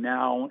between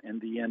now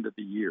and the end of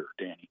the year,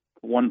 Danny.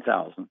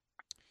 1,000.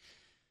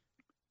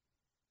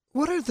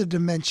 What are the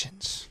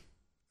dimensions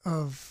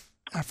of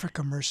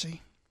Africa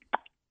Mercy?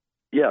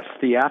 Yes,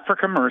 the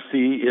Africa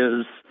Mercy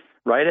is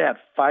right at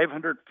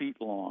 500 feet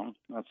long.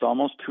 That's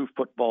almost 2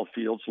 football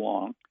fields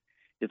long.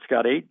 It's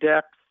got 8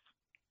 decks.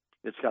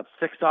 It's got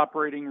 6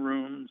 operating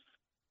rooms.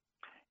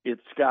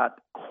 It's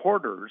got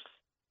quarters,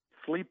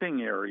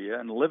 sleeping area,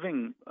 and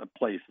living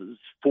places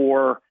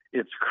for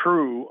its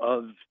crew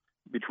of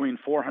between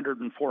 400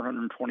 and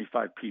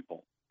 425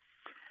 people.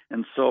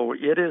 And so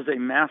it is a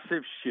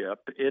massive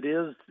ship.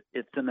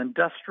 It's an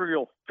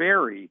industrial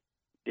ferry,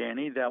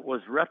 Danny, that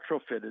was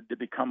retrofitted to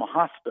become a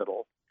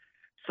hospital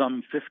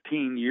some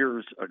 15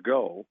 years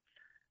ago.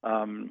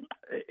 And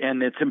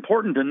it's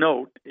important to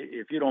note,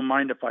 if you don't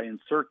mind if I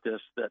insert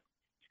this, that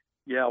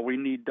we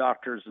need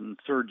doctors and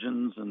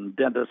surgeons and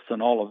dentists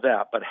and all of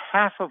that, but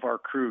half of our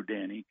crew,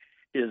 Danny,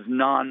 is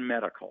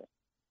non-medical.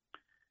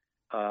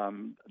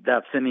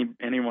 That's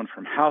anyone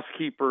from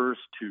housekeepers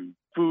to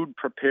food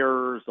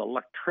preparers,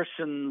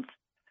 electricians,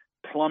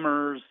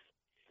 plumbers.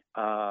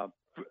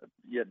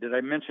 Did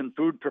I mention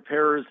food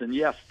preparers? And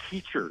yes,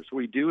 teachers.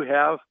 We do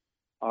have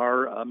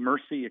our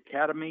Mercy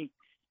Academy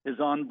is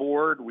on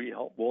board.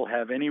 We'll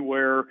have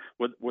anywhere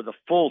with a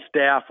full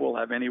staff. We'll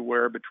have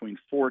anywhere between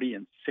 40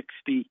 and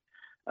 60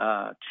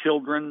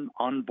 children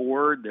on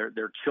board.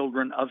 They're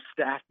children of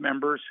staff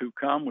members who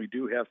come. We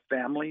do have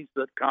families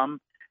that come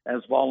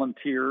as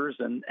volunteers,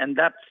 and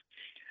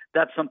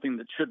that's something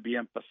that should be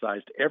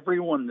emphasized.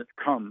 Everyone that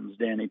comes,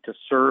 Danny, to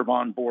serve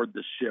on board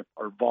the ship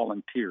are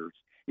volunteers.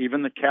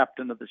 Even the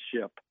captain of the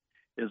ship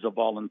is a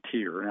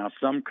volunteer. Now,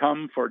 some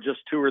come for just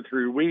 2 or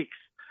 3 weeks.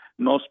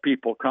 Most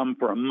people come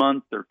for a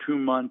month or 2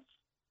 months,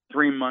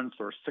 3 months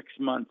or 6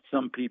 months.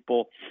 Some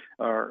people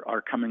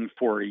are coming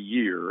for a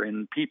year.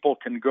 And people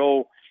can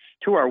go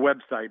to our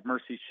website,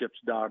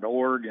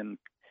 mercyships.org, and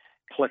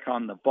click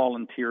on the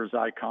volunteers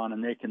icon,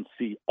 and they can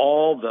see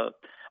all the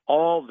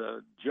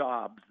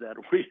jobs that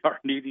we are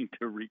needing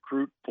to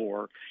recruit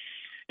for.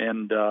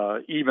 And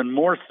even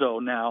more so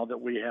now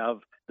that we have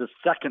the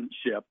second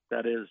ship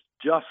that is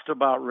just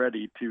about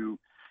ready to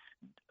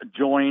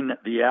join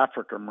the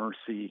Africa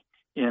Mercy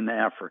in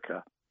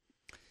Africa.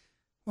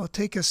 Well,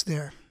 take us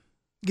there.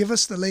 Give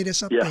us the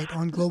latest update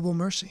on Global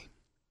Mercy.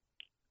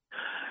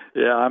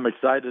 Yeah, I'm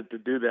excited to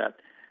do that,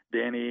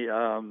 Danny.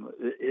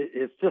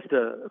 It's just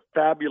a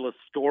fabulous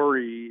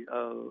story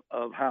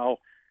of how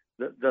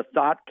the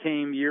thought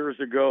came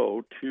years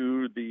ago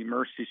to the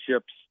Mercy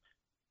Ships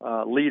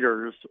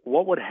leaders.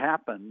 What would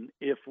happen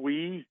if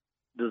we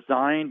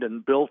designed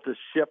and built a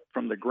ship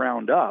from the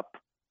ground up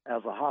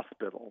as a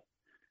hospital?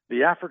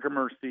 The Africa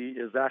Mercy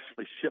is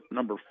actually ship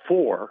number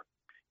 4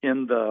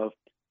 in the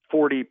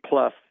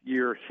 40-plus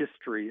year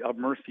history of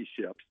Mercy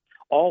ships.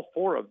 All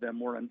 4 of them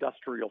were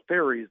industrial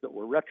ferries that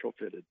were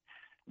retrofitted.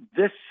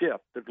 This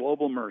ship, the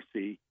Global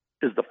Mercy,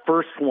 is the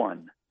first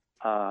one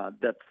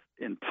that's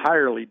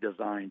entirely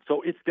designed.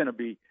 So it's going to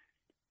be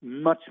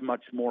much,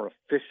 much more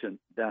efficient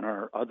than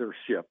our other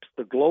ships.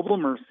 The Global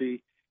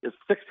Mercy is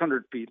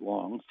 600 feet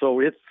long, so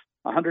it's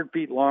 100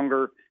 feet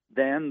longer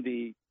than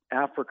the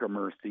Africa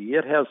Mercy.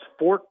 It has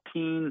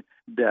 14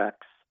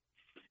 decks.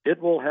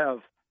 It will have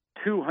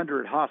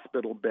 200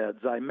 hospital beds.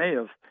 I may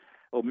have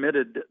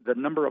omitted the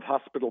number of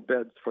hospital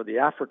beds for the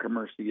Africa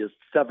Mercy is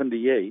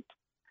 78,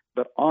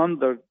 but on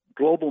the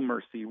Global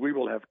Mercy, we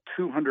will have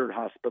 200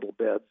 hospital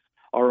beds,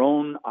 our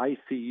own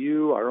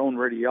ICU, our own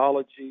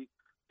radiology,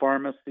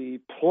 pharmacy,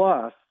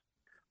 plus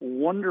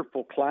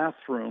wonderful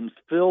classrooms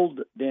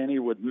filled, Danny,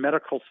 with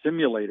medical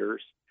simulators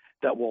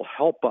that will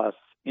help us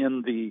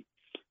in the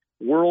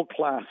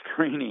world-class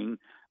training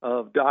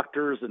of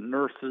doctors and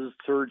nurses,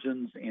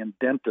 surgeons, and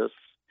dentists,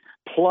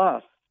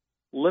 plus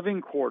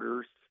living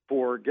quarters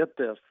for, get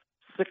this,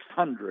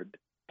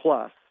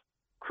 600-plus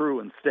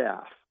crew and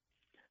staff.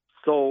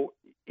 So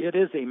it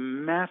is a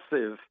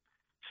massive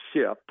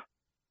ship.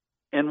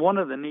 And one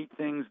of the neat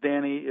things,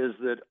 Danny, is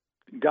that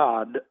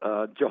God,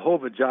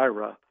 Jehovah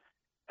Jireh,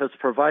 has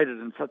provided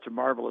in such a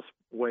marvelous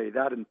way.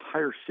 That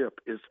entire ship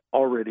is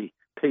already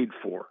paid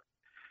for.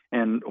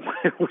 And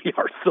we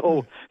are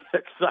so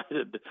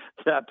excited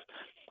that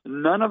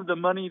none of the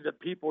money that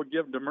people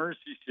give to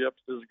Mercy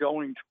Ships is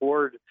going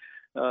toward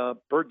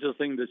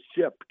purchasing the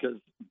ship, because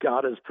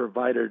God has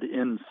provided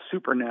in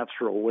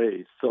supernatural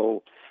ways.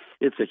 So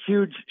it's a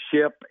huge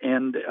ship,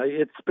 and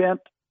it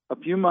spent a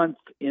few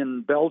months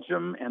in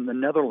Belgium and the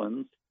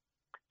Netherlands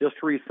just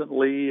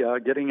recently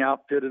getting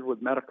outfitted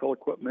with medical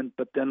equipment.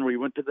 But then we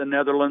went to the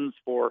Netherlands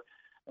for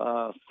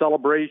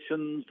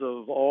celebrations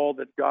of all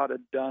that God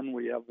had done.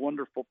 We have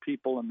wonderful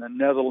people in the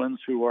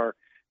Netherlands who are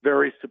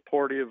very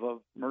supportive of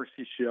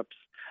Mercy Ships.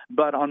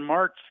 But on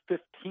March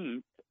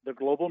 15th, the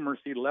Global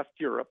Mercy left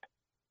Europe,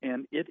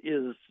 and it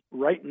is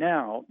right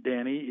now,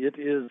 Danny, it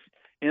is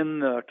in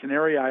the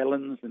Canary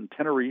Islands in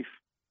Tenerife,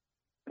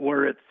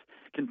 where it's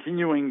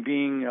continuing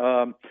being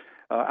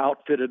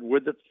outfitted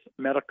with its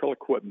medical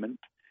equipment.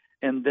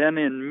 And then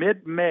in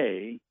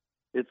mid-May,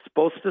 it's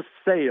supposed to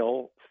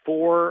sail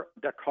for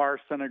Dakar,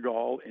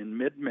 Senegal in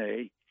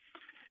mid-May.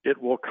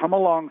 It will come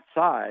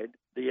alongside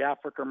the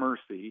Africa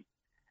Mercy.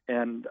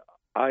 And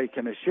I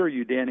can assure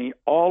you, Danny,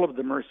 all of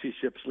the Mercy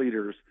Ships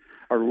leaders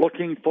are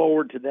looking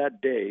forward to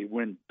that day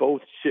when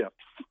both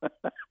ships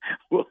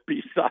will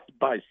be side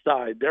by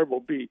side. There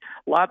will be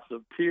lots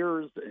of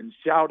tears and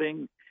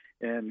shouting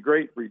and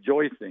great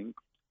rejoicing.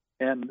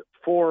 And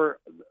for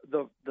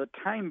the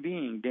time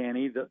being,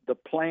 Danny, the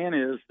plan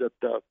is that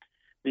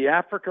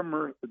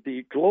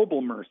the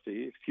Global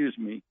Mercy,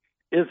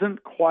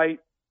 isn't quite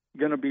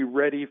going to be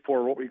ready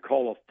for what we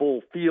call a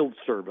full field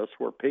service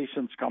where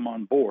patients come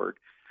on board.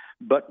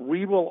 But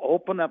we will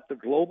open up the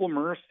Global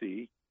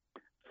Mercy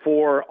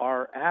for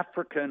our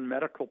African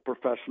medical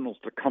professionals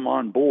to come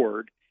on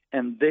board,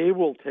 and they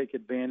will take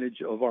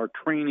advantage of our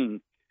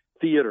training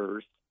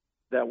theaters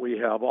that we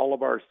have, all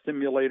of our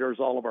simulators,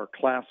 all of our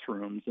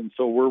classrooms. And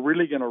so we're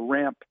really going to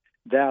ramp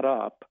that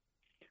up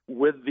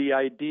with the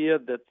idea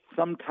that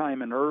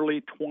sometime in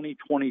early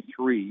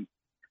 2023,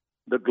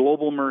 the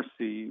Global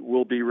Mercy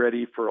will be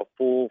ready for a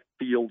full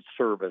field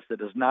service. It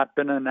has not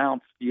been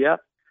announced yet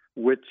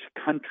which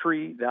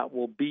country that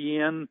will be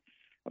in.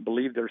 I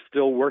believe they're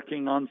still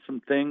working on some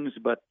things,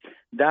 but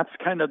that's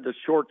kind of the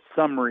short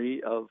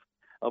summary of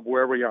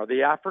where we are.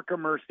 The Africa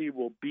Mercy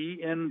will be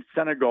in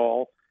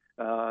Senegal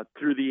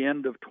through the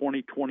end of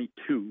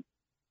 2022.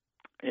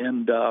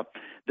 And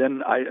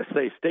then I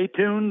say stay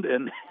tuned,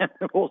 and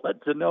we'll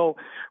let you know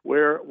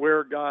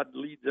where God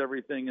leads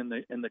everything in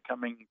the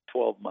coming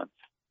 12 months.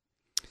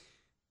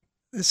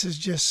 This is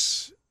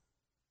just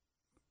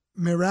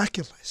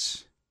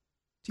miraculous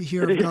to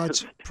hear of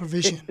God's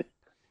provision. I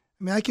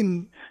mean, I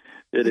can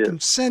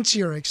sense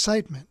your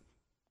excitement.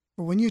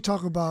 But when you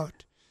talk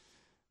about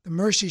the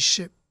Mercy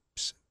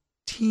Ships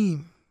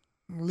team,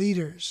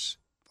 leaders,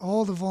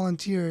 all the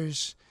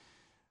volunteers,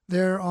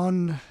 they're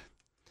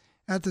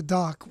at the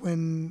dock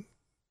when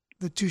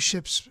the two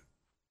ships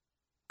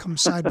come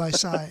side by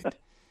side.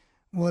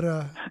 What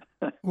a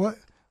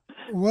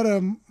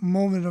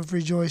moment of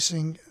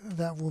rejoicing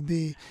that will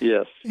be.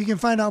 Yes. You can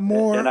find out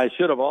more. And I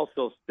should have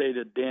also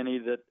stated, Danny,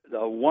 that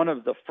one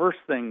of the first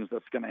things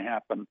that's going to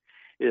happen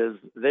is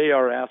they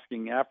are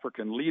asking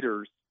African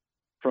leaders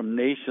from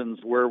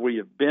nations where we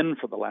have been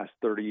for the last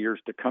 30 years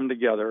to come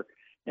together,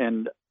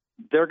 and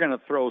they're going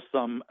to throw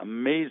some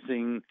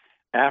amazing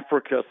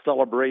Africa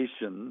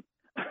celebration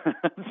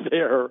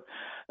there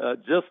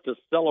just to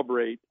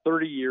celebrate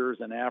 30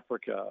 years in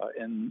Africa.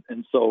 And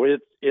so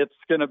it's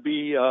going to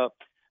be a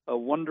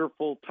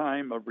wonderful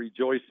time of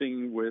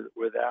rejoicing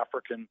with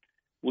African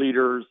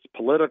leaders,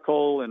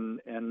 political and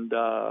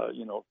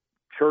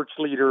church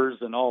leaders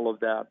and all of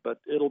that.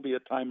 But it'll be a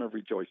time of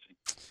rejoicing.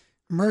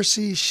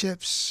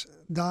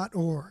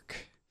 MercyShips.org.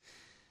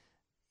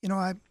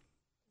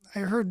 I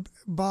heard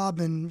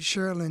Bob and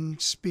Sherilyn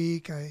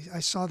speak.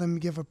 I saw them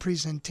give a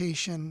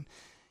presentation.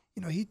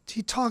 He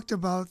talked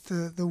about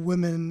the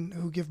women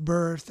who give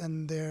birth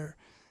and their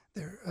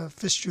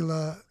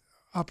fistula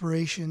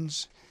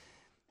operations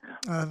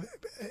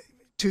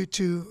to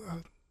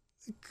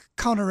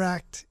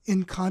counteract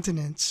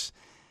incontinence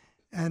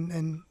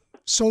and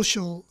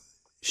social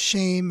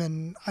shame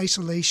and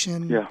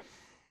isolation. Yeah.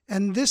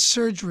 And this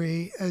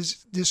surgery,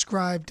 as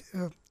described,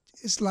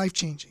 is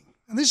life-changing.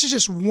 And this is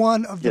just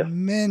one of the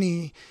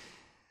many.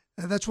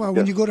 That's why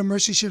when you go to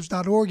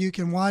mercyships.org, you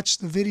can watch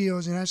the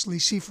videos and actually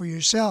see for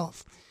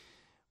yourself.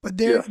 But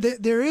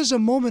there is a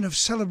moment of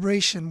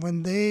celebration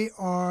when they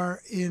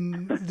are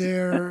in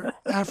their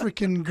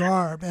African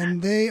garb,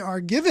 and they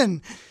are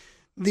given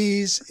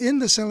these in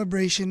the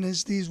celebration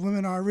as these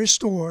women are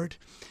restored.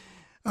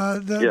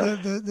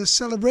 The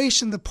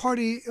celebration, the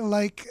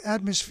party-like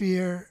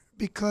atmosphere,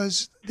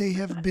 because they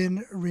have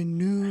been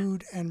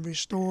renewed and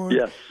restored.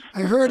 Yes.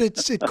 I heard it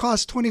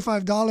costs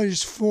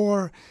 $25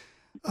 for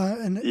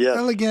an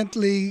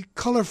elegantly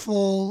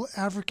colorful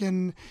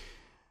African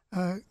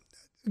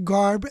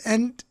garb.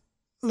 And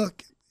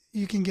look,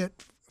 you can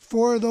get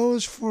 4 of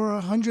those for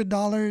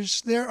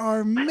 $100. There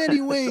are many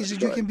ways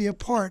that you can be a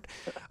part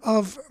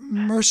of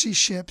Mercy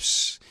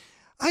Ships.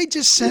 I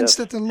just sense Yes,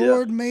 that the yes.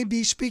 Lord may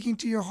be speaking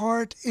to your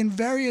heart in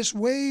various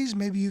ways.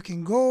 Maybe you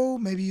can go,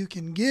 maybe you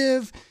can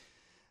give,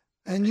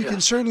 and you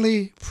can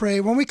certainly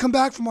pray. When we come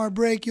back from our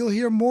break, you'll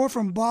hear more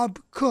from Bob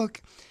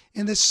Cook.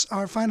 In this,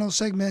 our final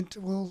segment,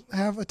 we'll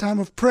have a time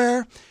of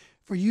prayer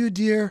for you,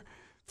 dear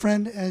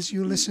friend, as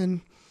you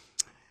listen.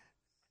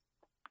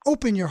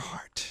 Open your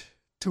heart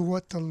to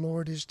what the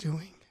Lord is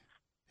doing.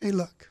 Hey,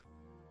 look.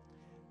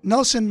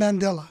 Nelson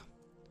Mandela,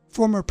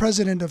 former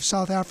president of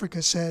South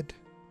Africa, said,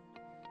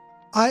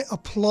 "I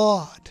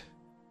applaud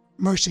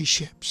mercy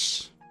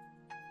ships."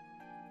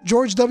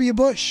 George W.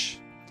 Bush,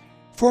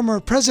 former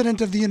president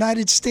of the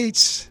United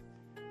States,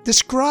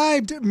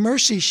 described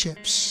mercy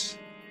ships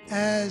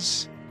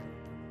as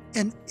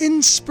an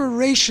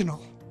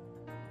inspirational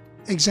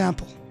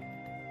example.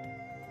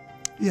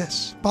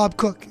 Yes, Bob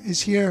Cook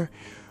is here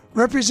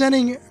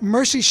representing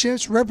mercy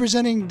ships,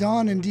 representing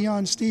Don and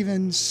Dion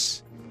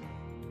Stevens.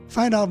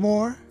 Find out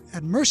more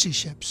at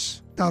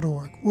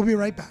mercyships.org. We'll be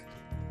right back.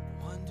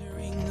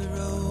 Wandering the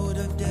road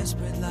of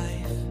desperate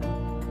life,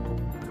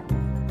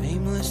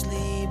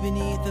 aimlessly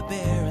beneath the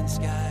barren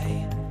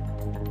sky.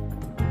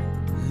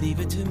 Leave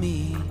it to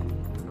me,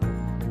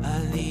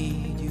 I'll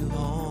lead you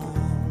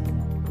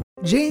home.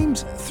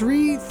 James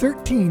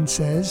 3:13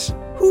 says,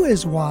 "Who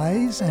is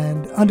wise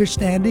and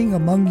understanding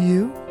among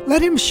you?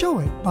 Let him show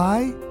it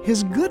by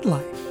his good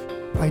life,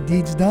 by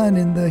deeds done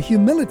in the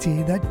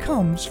humility that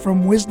comes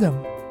from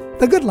wisdom."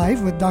 The Good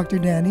Life with Dr.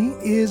 Danny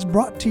is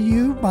brought to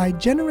you by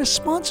generous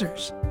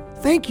sponsors.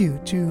 Thank you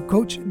to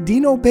Coach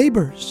Dino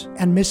Babers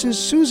and Mrs.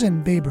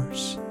 Susan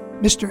Babers,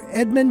 Mr.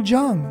 Edmund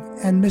Jung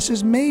and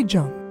Mrs. May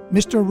Jung,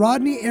 Mr.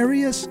 Rodney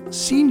Arias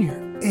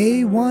Sr.,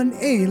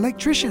 A1A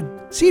Electrician,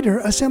 Cedar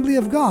Assembly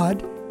of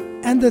God,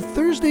 and the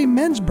Thursday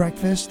Men's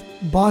Breakfast,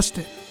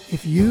 Boston.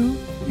 If you,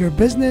 your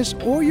business,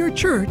 or your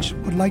church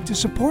would like to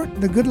support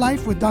The Good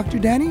Life with Dr.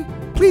 Danny,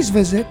 please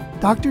visit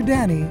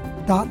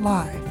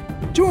drdanny.live.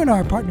 Join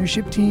our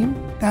partnership team.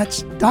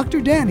 That's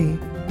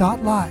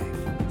drdanny.live.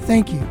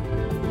 Thank you.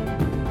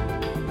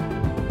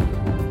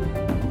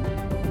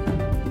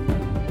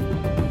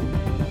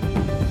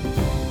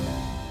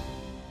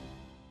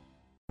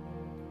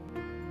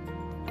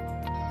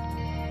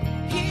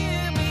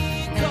 Hear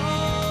me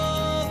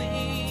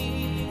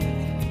calling,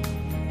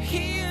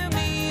 hear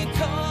me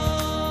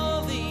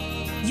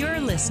calling. You're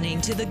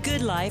listening to The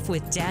Good Life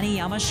with Danny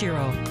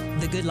Yamashiro.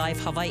 The Good Life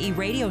Hawaii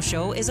radio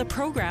show is a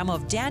program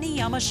of Danny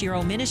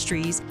Yamashiro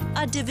Ministries,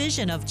 a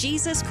division of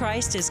Jesus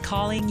Christ is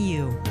Calling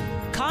You.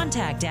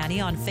 Contact Danny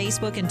on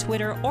Facebook and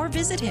Twitter or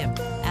visit him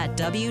at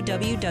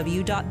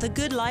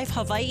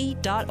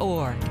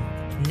www.thegoodlifehawaii.org.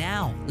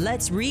 Now,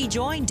 let's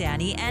rejoin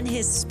Danny and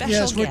his special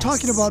Yes, we're guests.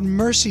 talking about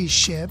mercy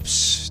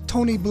ships.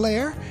 Tony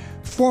Blair,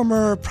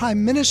 former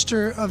Prime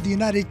Minister of the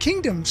United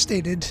Kingdom,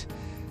 stated,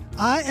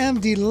 "I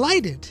am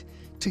delighted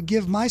to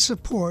give my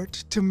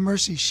support to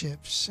mercy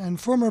ships."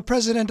 And former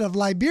President of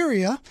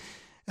Liberia,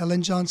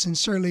 Ellen Johnson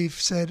Sirleaf,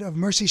 said of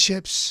mercy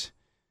ships,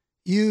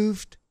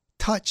 "You've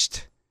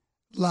touched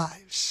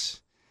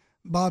lives."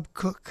 Bob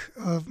Cook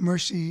of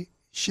Mercy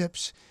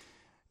Ships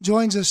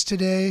joins us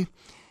today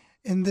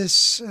in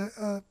this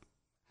a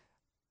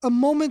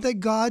moment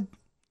that God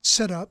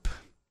set up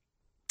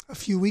a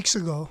few weeks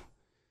ago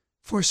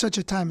for such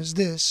a time as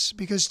this,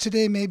 because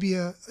today may be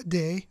a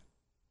day,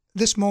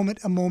 this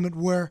moment, a moment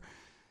where,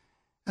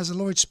 as the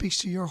Lord speaks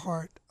to your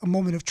heart, a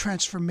moment of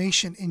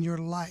transformation in your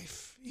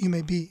life. You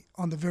may be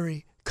on the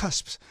very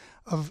cusp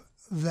of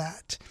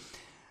that.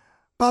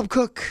 Bob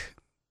Cook,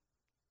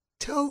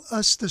 tell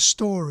us the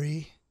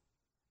story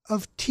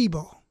of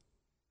Tebow.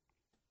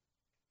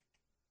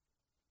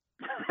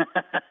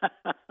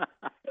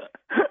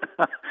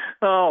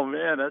 Oh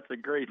man, that's a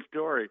great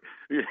story.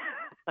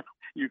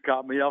 You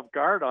caught me off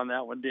guard on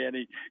that one,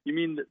 Danny. You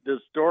mean the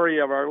story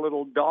of our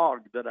little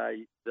dog that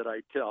I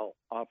tell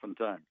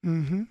oftentimes?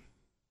 Mm-hmm.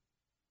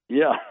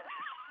 Yeah.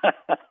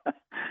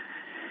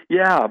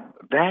 Yeah,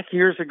 back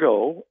years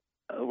ago,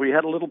 we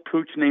had a little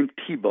pooch named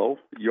Tebow,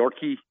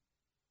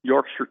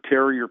 Yorkshire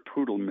Terrier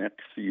Poodle mix,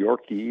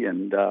 Yorkie,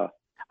 and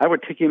I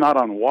would take him out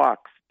on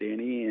walks,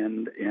 Danny,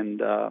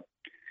 and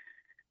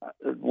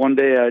one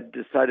day I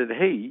decided,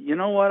 hey, you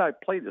know what? I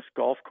play this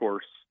golf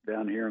course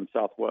down here in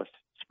Southwest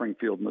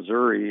Springfield,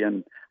 Missouri,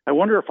 and I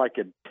wonder if I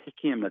could take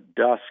him at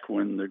dusk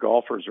when the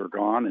golfers are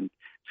gone and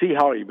see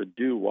how he would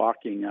do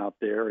walking out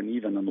there and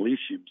even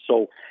unleash him.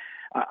 So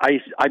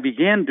I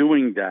began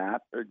doing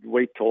that. I'd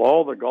wait till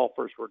all the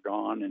golfers were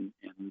gone, and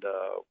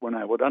when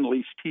I would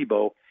unleash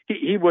Tebow,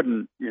 he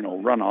wouldn't,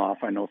 run off.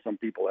 I know some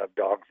people have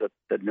dogs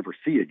that never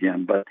see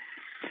again, but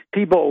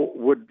Tebow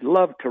would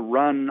love to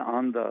run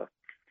on the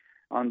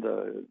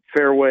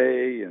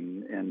fairway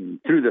and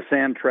through the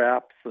sand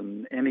traps,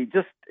 and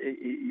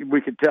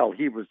we could tell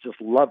he was just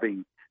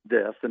loving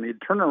this, and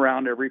he'd turn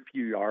around every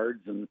few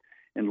yards and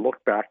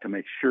look back to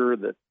make sure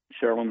that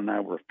Sherilyn and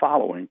I were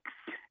following,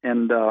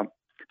 and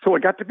so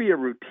it got to be a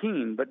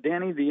routine. But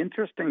Danny, the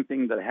interesting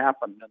thing that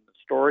happened, and the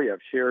story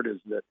I've shared,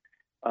 is that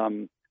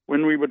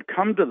when we would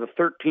come to the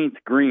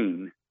 13th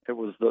green, it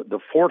was the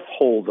fourth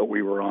hole that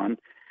we were on,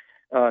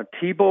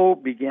 Thibault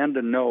began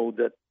to know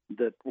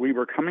that we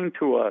were coming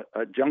to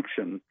a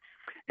junction,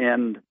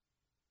 and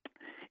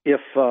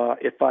if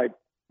I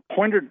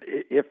pointed,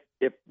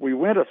 if we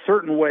went a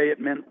certain way, it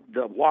meant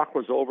the walk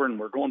was over and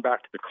we're going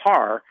back to the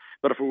car.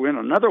 But if we went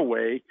another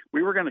way,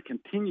 we were going to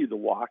continue the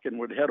walk and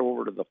would head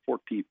over to the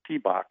 14th tee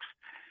box.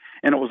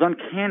 And it was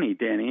uncanny,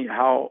 Danny,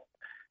 how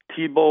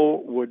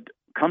Thibault would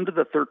come to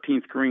the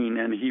 13th green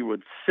and he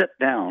would sit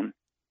down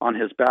on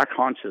his back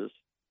haunches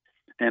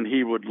and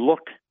he would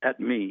look at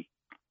me.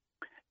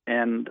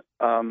 And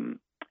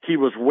he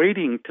was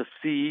waiting to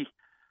see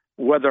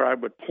whether I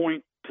would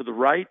point to the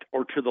right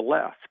or to the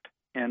left.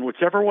 And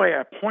whichever way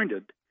I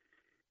pointed,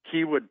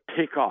 he would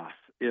take off.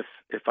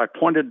 If I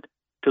pointed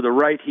to the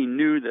right, he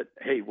knew that,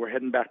 hey, we're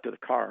heading back to the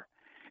car.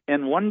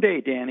 And one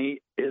day,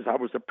 Danny, as I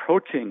was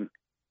approaching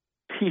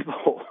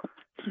Thibault,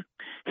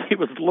 he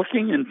was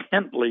looking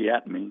intently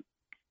at me.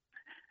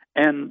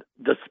 And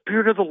the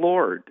Spirit of the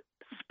Lord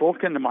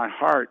spoke into my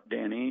heart,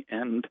 Danny,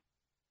 and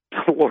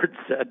the Lord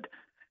said,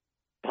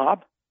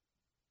 Bob,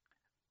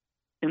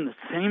 in the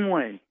same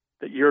way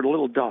that your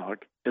little dog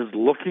is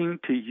looking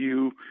to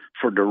you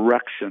for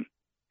direction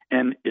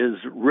and is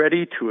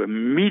ready to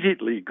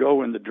immediately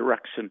go in the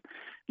direction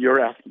you're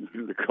asking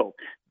him to go,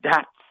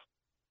 that's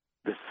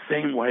the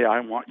same way I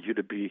want you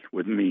to be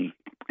with me.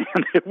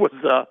 And it was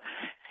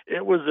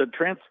a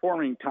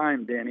transforming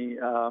time, Danny,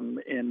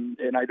 and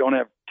I don't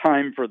have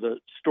time for the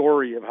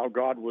story of how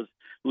God was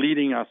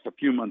leading us a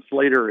few months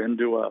later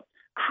into a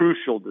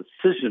crucial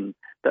decision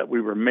that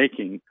we were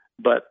making.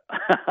 But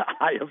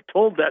I have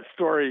told that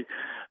story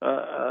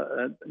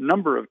a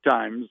number of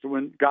times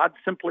when God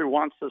simply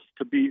wants us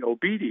to be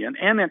obedient.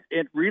 And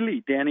it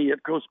really, Danny,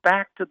 it goes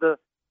back to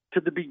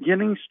the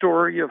beginning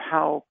story of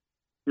how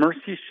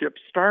Mercy Ship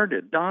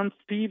started. Don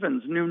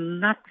Stevens knew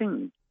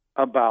nothing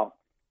about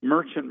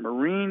merchant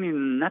marine, he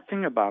knew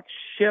nothing about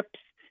ships.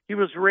 He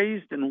was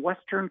raised in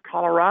western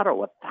Colorado,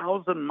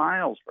 1,000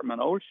 miles from an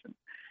ocean.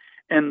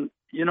 And,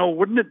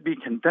 wouldn't it be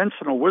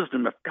conventional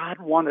wisdom if God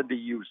wanted to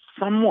use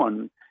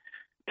someone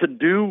to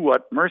do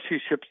what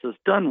Mercy Ships has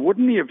done?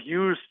 Wouldn't he have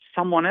used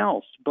someone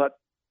else? But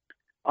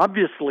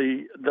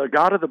obviously, the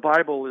God of the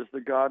Bible is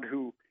the God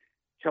who,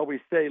 shall we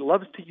say,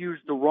 loves to use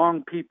the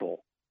wrong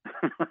people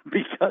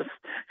because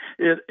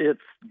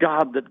it's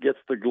God that gets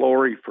the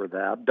glory for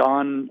that.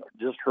 Don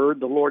just heard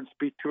the Lord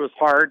speak to his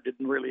heart,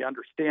 didn't really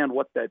understand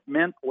what that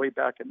meant way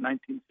back in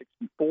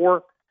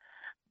 1964.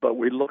 But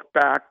we look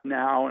back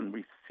now and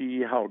we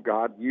see how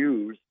God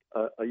used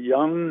a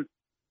young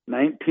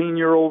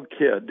 19-year-old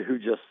kid who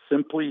just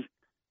simply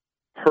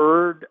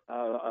heard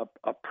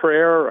a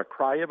prayer, a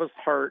cry of his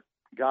heart.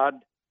 God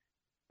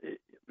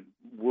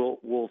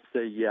will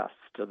say yes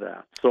to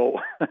that. So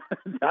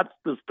that's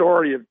the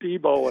story of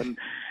Thibault,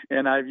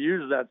 and I've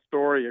used that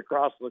story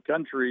across the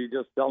country,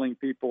 just telling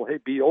people, hey,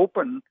 be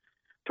open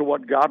to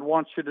what God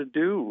wants you to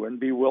do and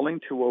be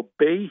willing to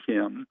obey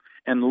him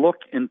and look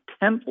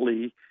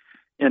intently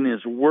in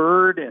his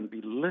word and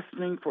be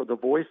listening for the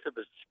voice of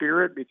his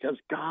Spirit, because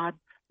God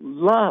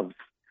loves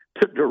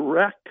to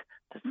direct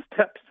the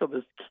steps of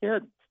his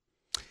kids.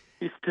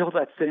 He's still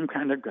that same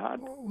kind of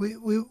God.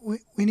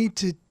 We need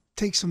to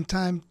take some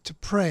time to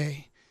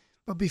pray,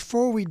 but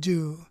before we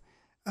do,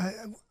 I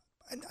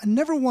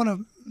never want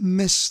to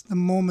miss the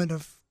moment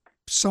of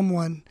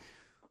someone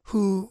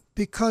who,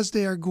 because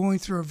they are going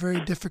through a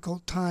very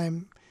difficult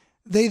time,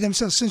 they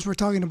themselves, since we're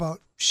talking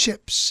about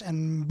ships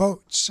and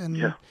boats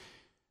and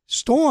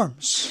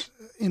storms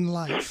in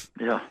life,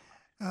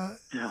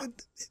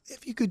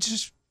 if you could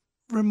just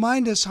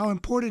remind us how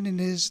important it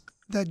is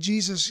that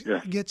Jesus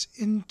gets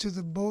into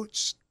the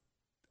boats,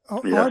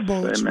 our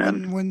boats,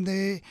 when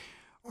they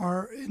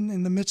are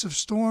in the midst of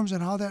storms,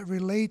 and how that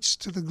relates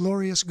to the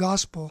glorious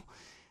gospel.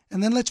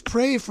 And then let's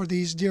pray for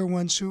these dear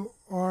ones who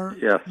are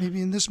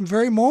maybe in this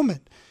very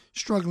moment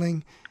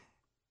struggling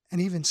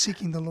and even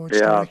seeking the Lord's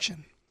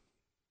direction.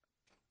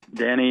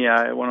 Danny,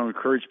 I want to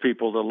encourage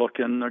people to look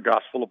in the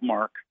Gospel of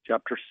Mark,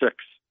 chapter 6,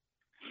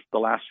 the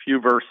last few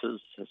verses,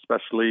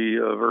 especially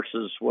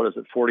verses,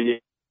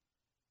 48,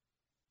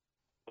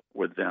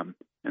 with them,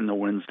 and the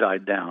winds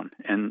died down.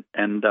 And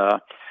the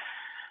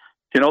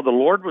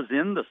Lord was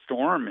in the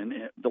storm, and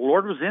the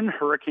Lord was in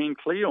Hurricane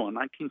Cleo in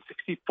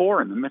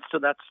 1964 in the midst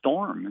of that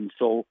storm. And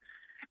so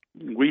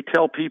we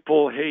tell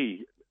people, hey,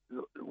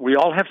 we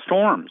all have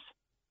storms.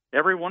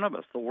 Every one of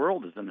us, the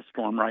world is in a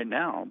storm right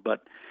now.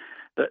 But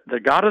the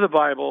God of the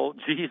Bible,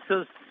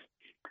 Jesus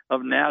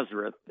of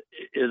Nazareth,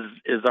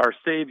 is our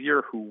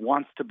Savior who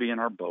wants to be in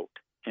our boat.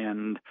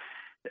 And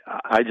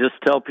I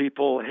just tell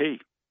people, hey,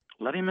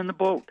 let him in the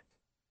boat.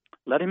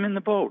 Let him in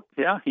the boat.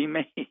 Yeah, he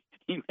may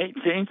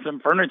change some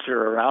furniture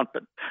around,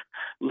 but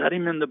let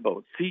him in the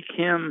boat. Seek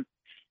him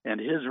and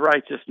his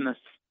righteousness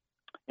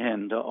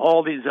and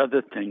all these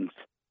other things,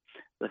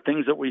 the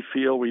things that we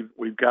feel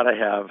we've got to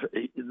have.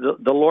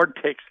 The Lord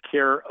takes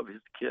care of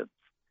his kids.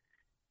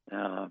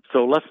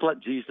 So let's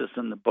let Jesus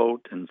in the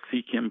boat and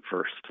seek him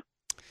first.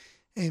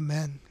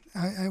 Amen.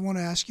 I want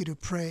to ask you to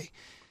pray.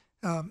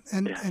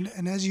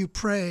 And as you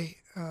pray,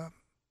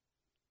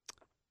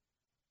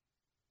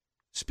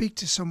 speak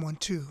to someone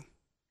too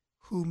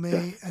who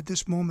may at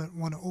this moment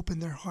want to open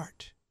their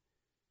heart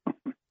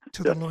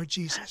to the Lord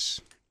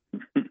Jesus.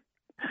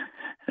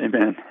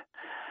 Amen.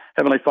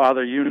 Heavenly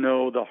Father, you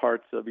know the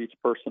hearts of each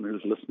person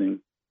who's listening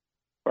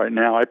right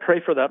now. I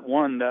pray for that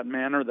one, that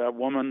man or that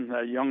woman,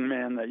 that young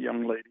man, that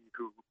young lady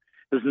who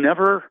has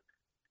never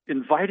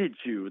invited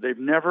you. They've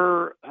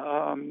never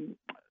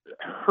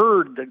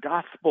heard the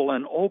gospel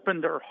and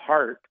opened their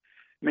heart.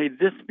 May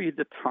this be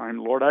the time,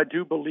 Lord. I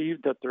do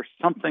believe that there's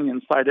something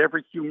inside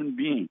every human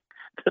being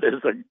that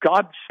is a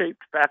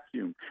God-shaped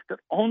vacuum that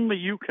only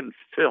you can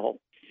fill.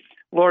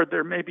 Lord,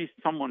 there may be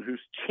someone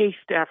who's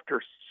chased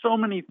after so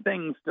many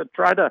things to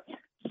try to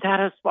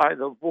satisfy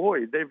the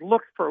void. They've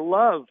looked for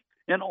love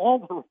in all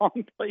the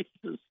wrong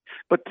places.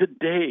 But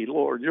today,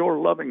 Lord, your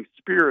loving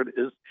Spirit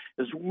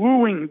is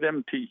wooing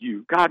them to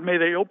you. God, may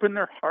they open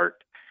their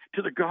heart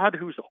to the God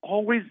who's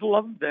always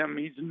loved them.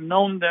 He's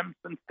known them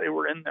since they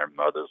were in their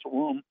mother's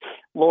womb.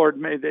 Lord,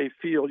 may they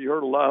feel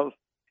your love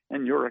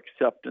and your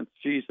acceptance.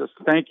 Jesus,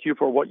 thank you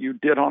for what you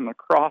did on the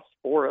cross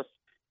for us.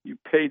 You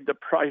paid the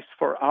price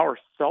for our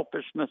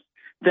selfishness.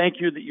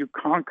 Thank you that you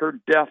conquered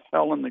death,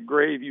 hell, and the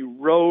grave. You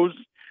rose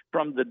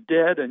from the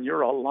dead, and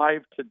you're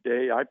alive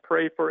today. I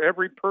pray for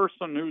every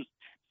person who's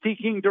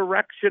seeking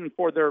direction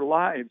for their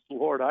lives,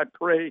 Lord. I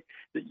pray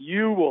that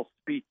you will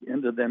speak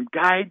into them.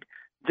 Guide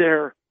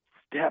their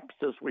steps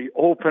as we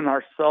open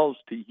ourselves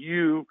to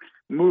you,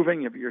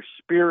 moving of your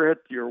Spirit,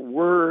 your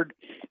word.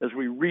 As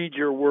we read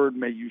your word,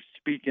 may you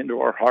speak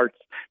into our hearts.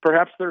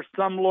 Perhaps there's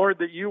some, Lord,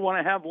 that you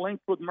want to have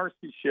linked with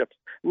Mercy Ships.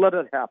 Let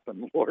it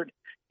happen, Lord.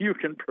 You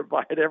can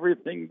provide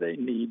everything they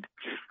need.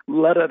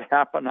 Let it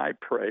happen, I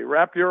pray.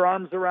 Wrap your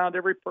arms around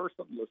every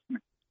person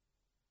listening.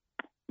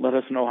 Let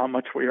us know how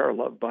much we are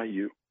loved by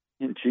you.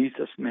 In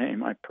Jesus'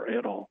 name, I pray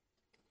it all.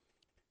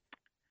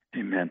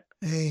 Amen.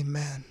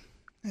 Amen.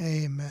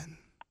 Amen.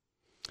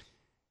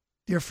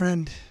 Dear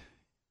friend,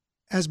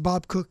 as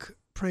Bob Cook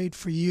prayed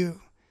for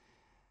you,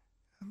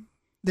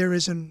 there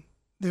is an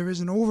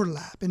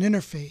overlap, an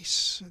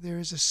interface. There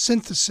is a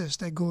synthesis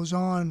that goes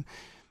on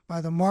by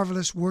the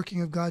marvelous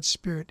working of God's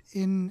Spirit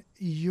in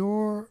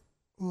your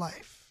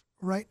life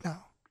right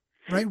now,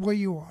 right where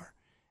you are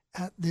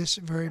at this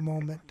very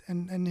moment.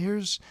 And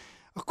here's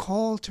a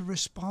call to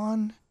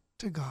respond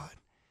to God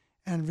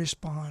and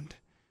respond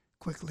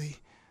quickly.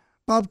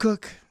 Bob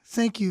Cook,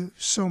 thank you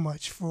so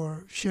much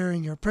for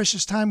sharing your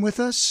precious time with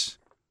us,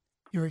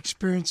 your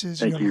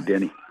experiences. Thank you,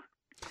 Danny.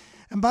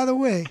 And by the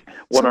way,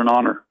 what an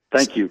honor.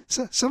 Thank you.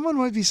 Someone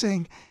might be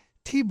saying,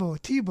 Tebow.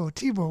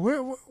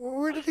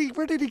 Where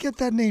did he get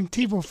that name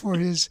Tebow for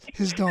his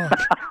dog?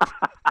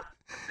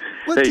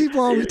 What Tebow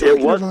are we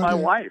talking about? It was my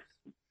wife.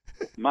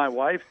 My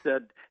wife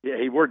said,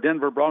 "Hey, we're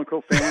Denver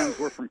Bronco fans.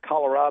 We're from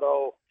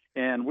Colorado,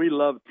 and we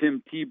love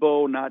Tim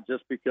Tebow not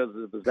just because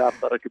of his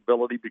athletic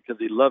ability, because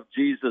he loved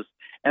Jesus."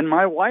 And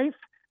my wife,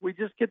 we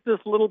just get this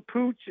little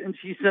pooch, and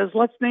she says,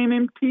 "Let's name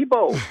him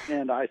Tebow."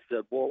 And I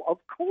said, "Well, of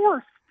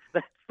course,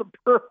 that's the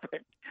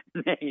perfect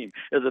name."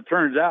 As it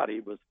turns out,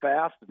 he was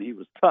fast and he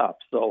was tough,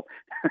 so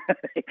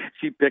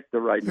she picked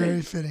the right name.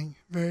 Very fitting,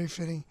 very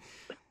fitting.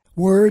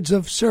 Words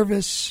of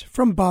service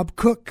from Bob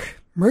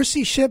Cook,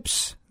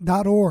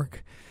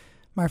 mercyships.org.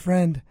 My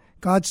friend,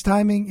 God's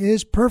timing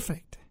is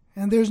perfect,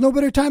 and there's no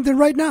better time than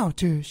right now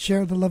to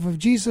share the love of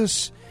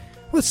Jesus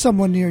with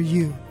someone near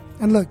you.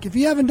 And look, if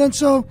you haven't done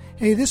so,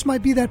 hey, this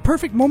might be that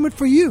perfect moment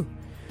for you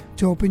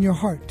to open your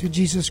heart to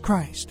Jesus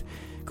Christ.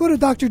 Go to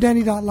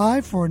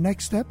drdanny.live for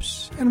next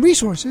steps and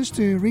resources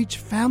to reach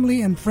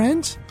family and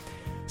friends.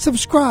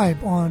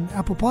 Subscribe on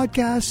Apple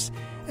Podcasts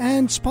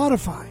and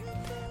Spotify.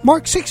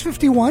 Mark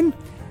 6:51,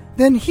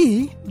 then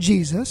he,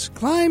 Jesus,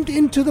 climbed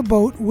into the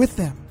boat with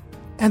them,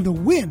 and the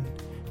wind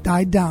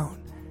died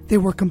down. They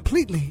were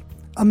completely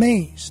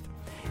amazed.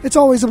 It's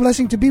always a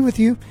blessing to be with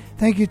you.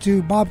 Thank you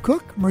to Bob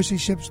Cook,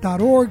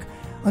 mercyships.org.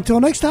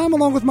 Until next time,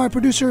 along with my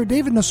producer,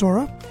 David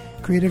Nasora,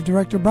 creative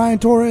director, Brian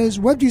Torres,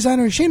 web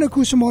designer, Shana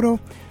Kusamoto,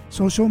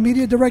 social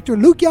media director,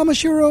 Luke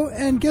Yamashiro,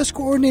 and guest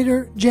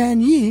coordinator, Jan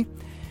Yi,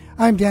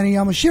 I'm Danny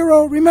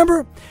Yamashiro.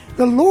 Remember,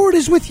 the Lord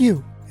is with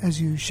you as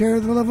you share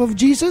the love of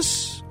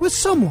Jesus with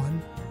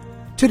someone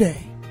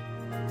today.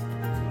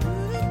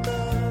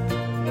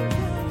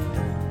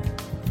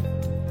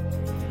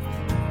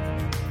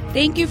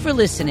 Thank you for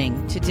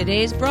listening to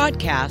today's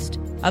broadcast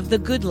of The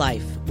Good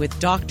Life with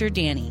Dr.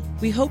 Danny.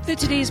 We hope that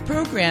today's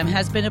program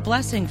has been a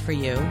blessing for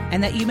you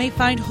and that you may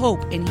find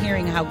hope in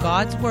hearing how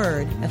God's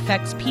Word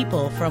affects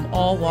people from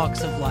all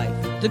walks of life.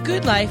 The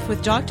Good Life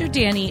with Dr.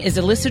 Danny is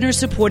a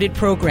listener-supported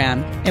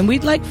program, and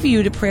we'd like for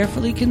you to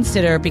prayerfully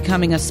consider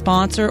becoming a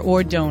sponsor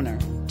or donor.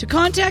 To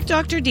contact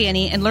Dr.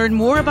 Danny and learn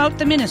more about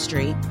the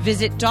ministry,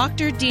 visit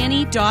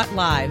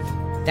drdanny.live.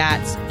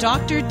 That's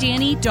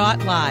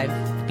drdanny.live.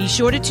 Be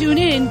sure to tune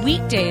in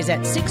weekdays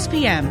at 6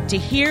 p.m. to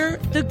hear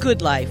The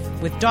Good Life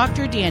with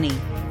Dr. Danny.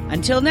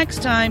 Until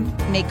next time,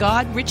 may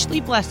God richly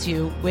bless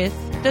you with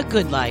The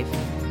Good Life.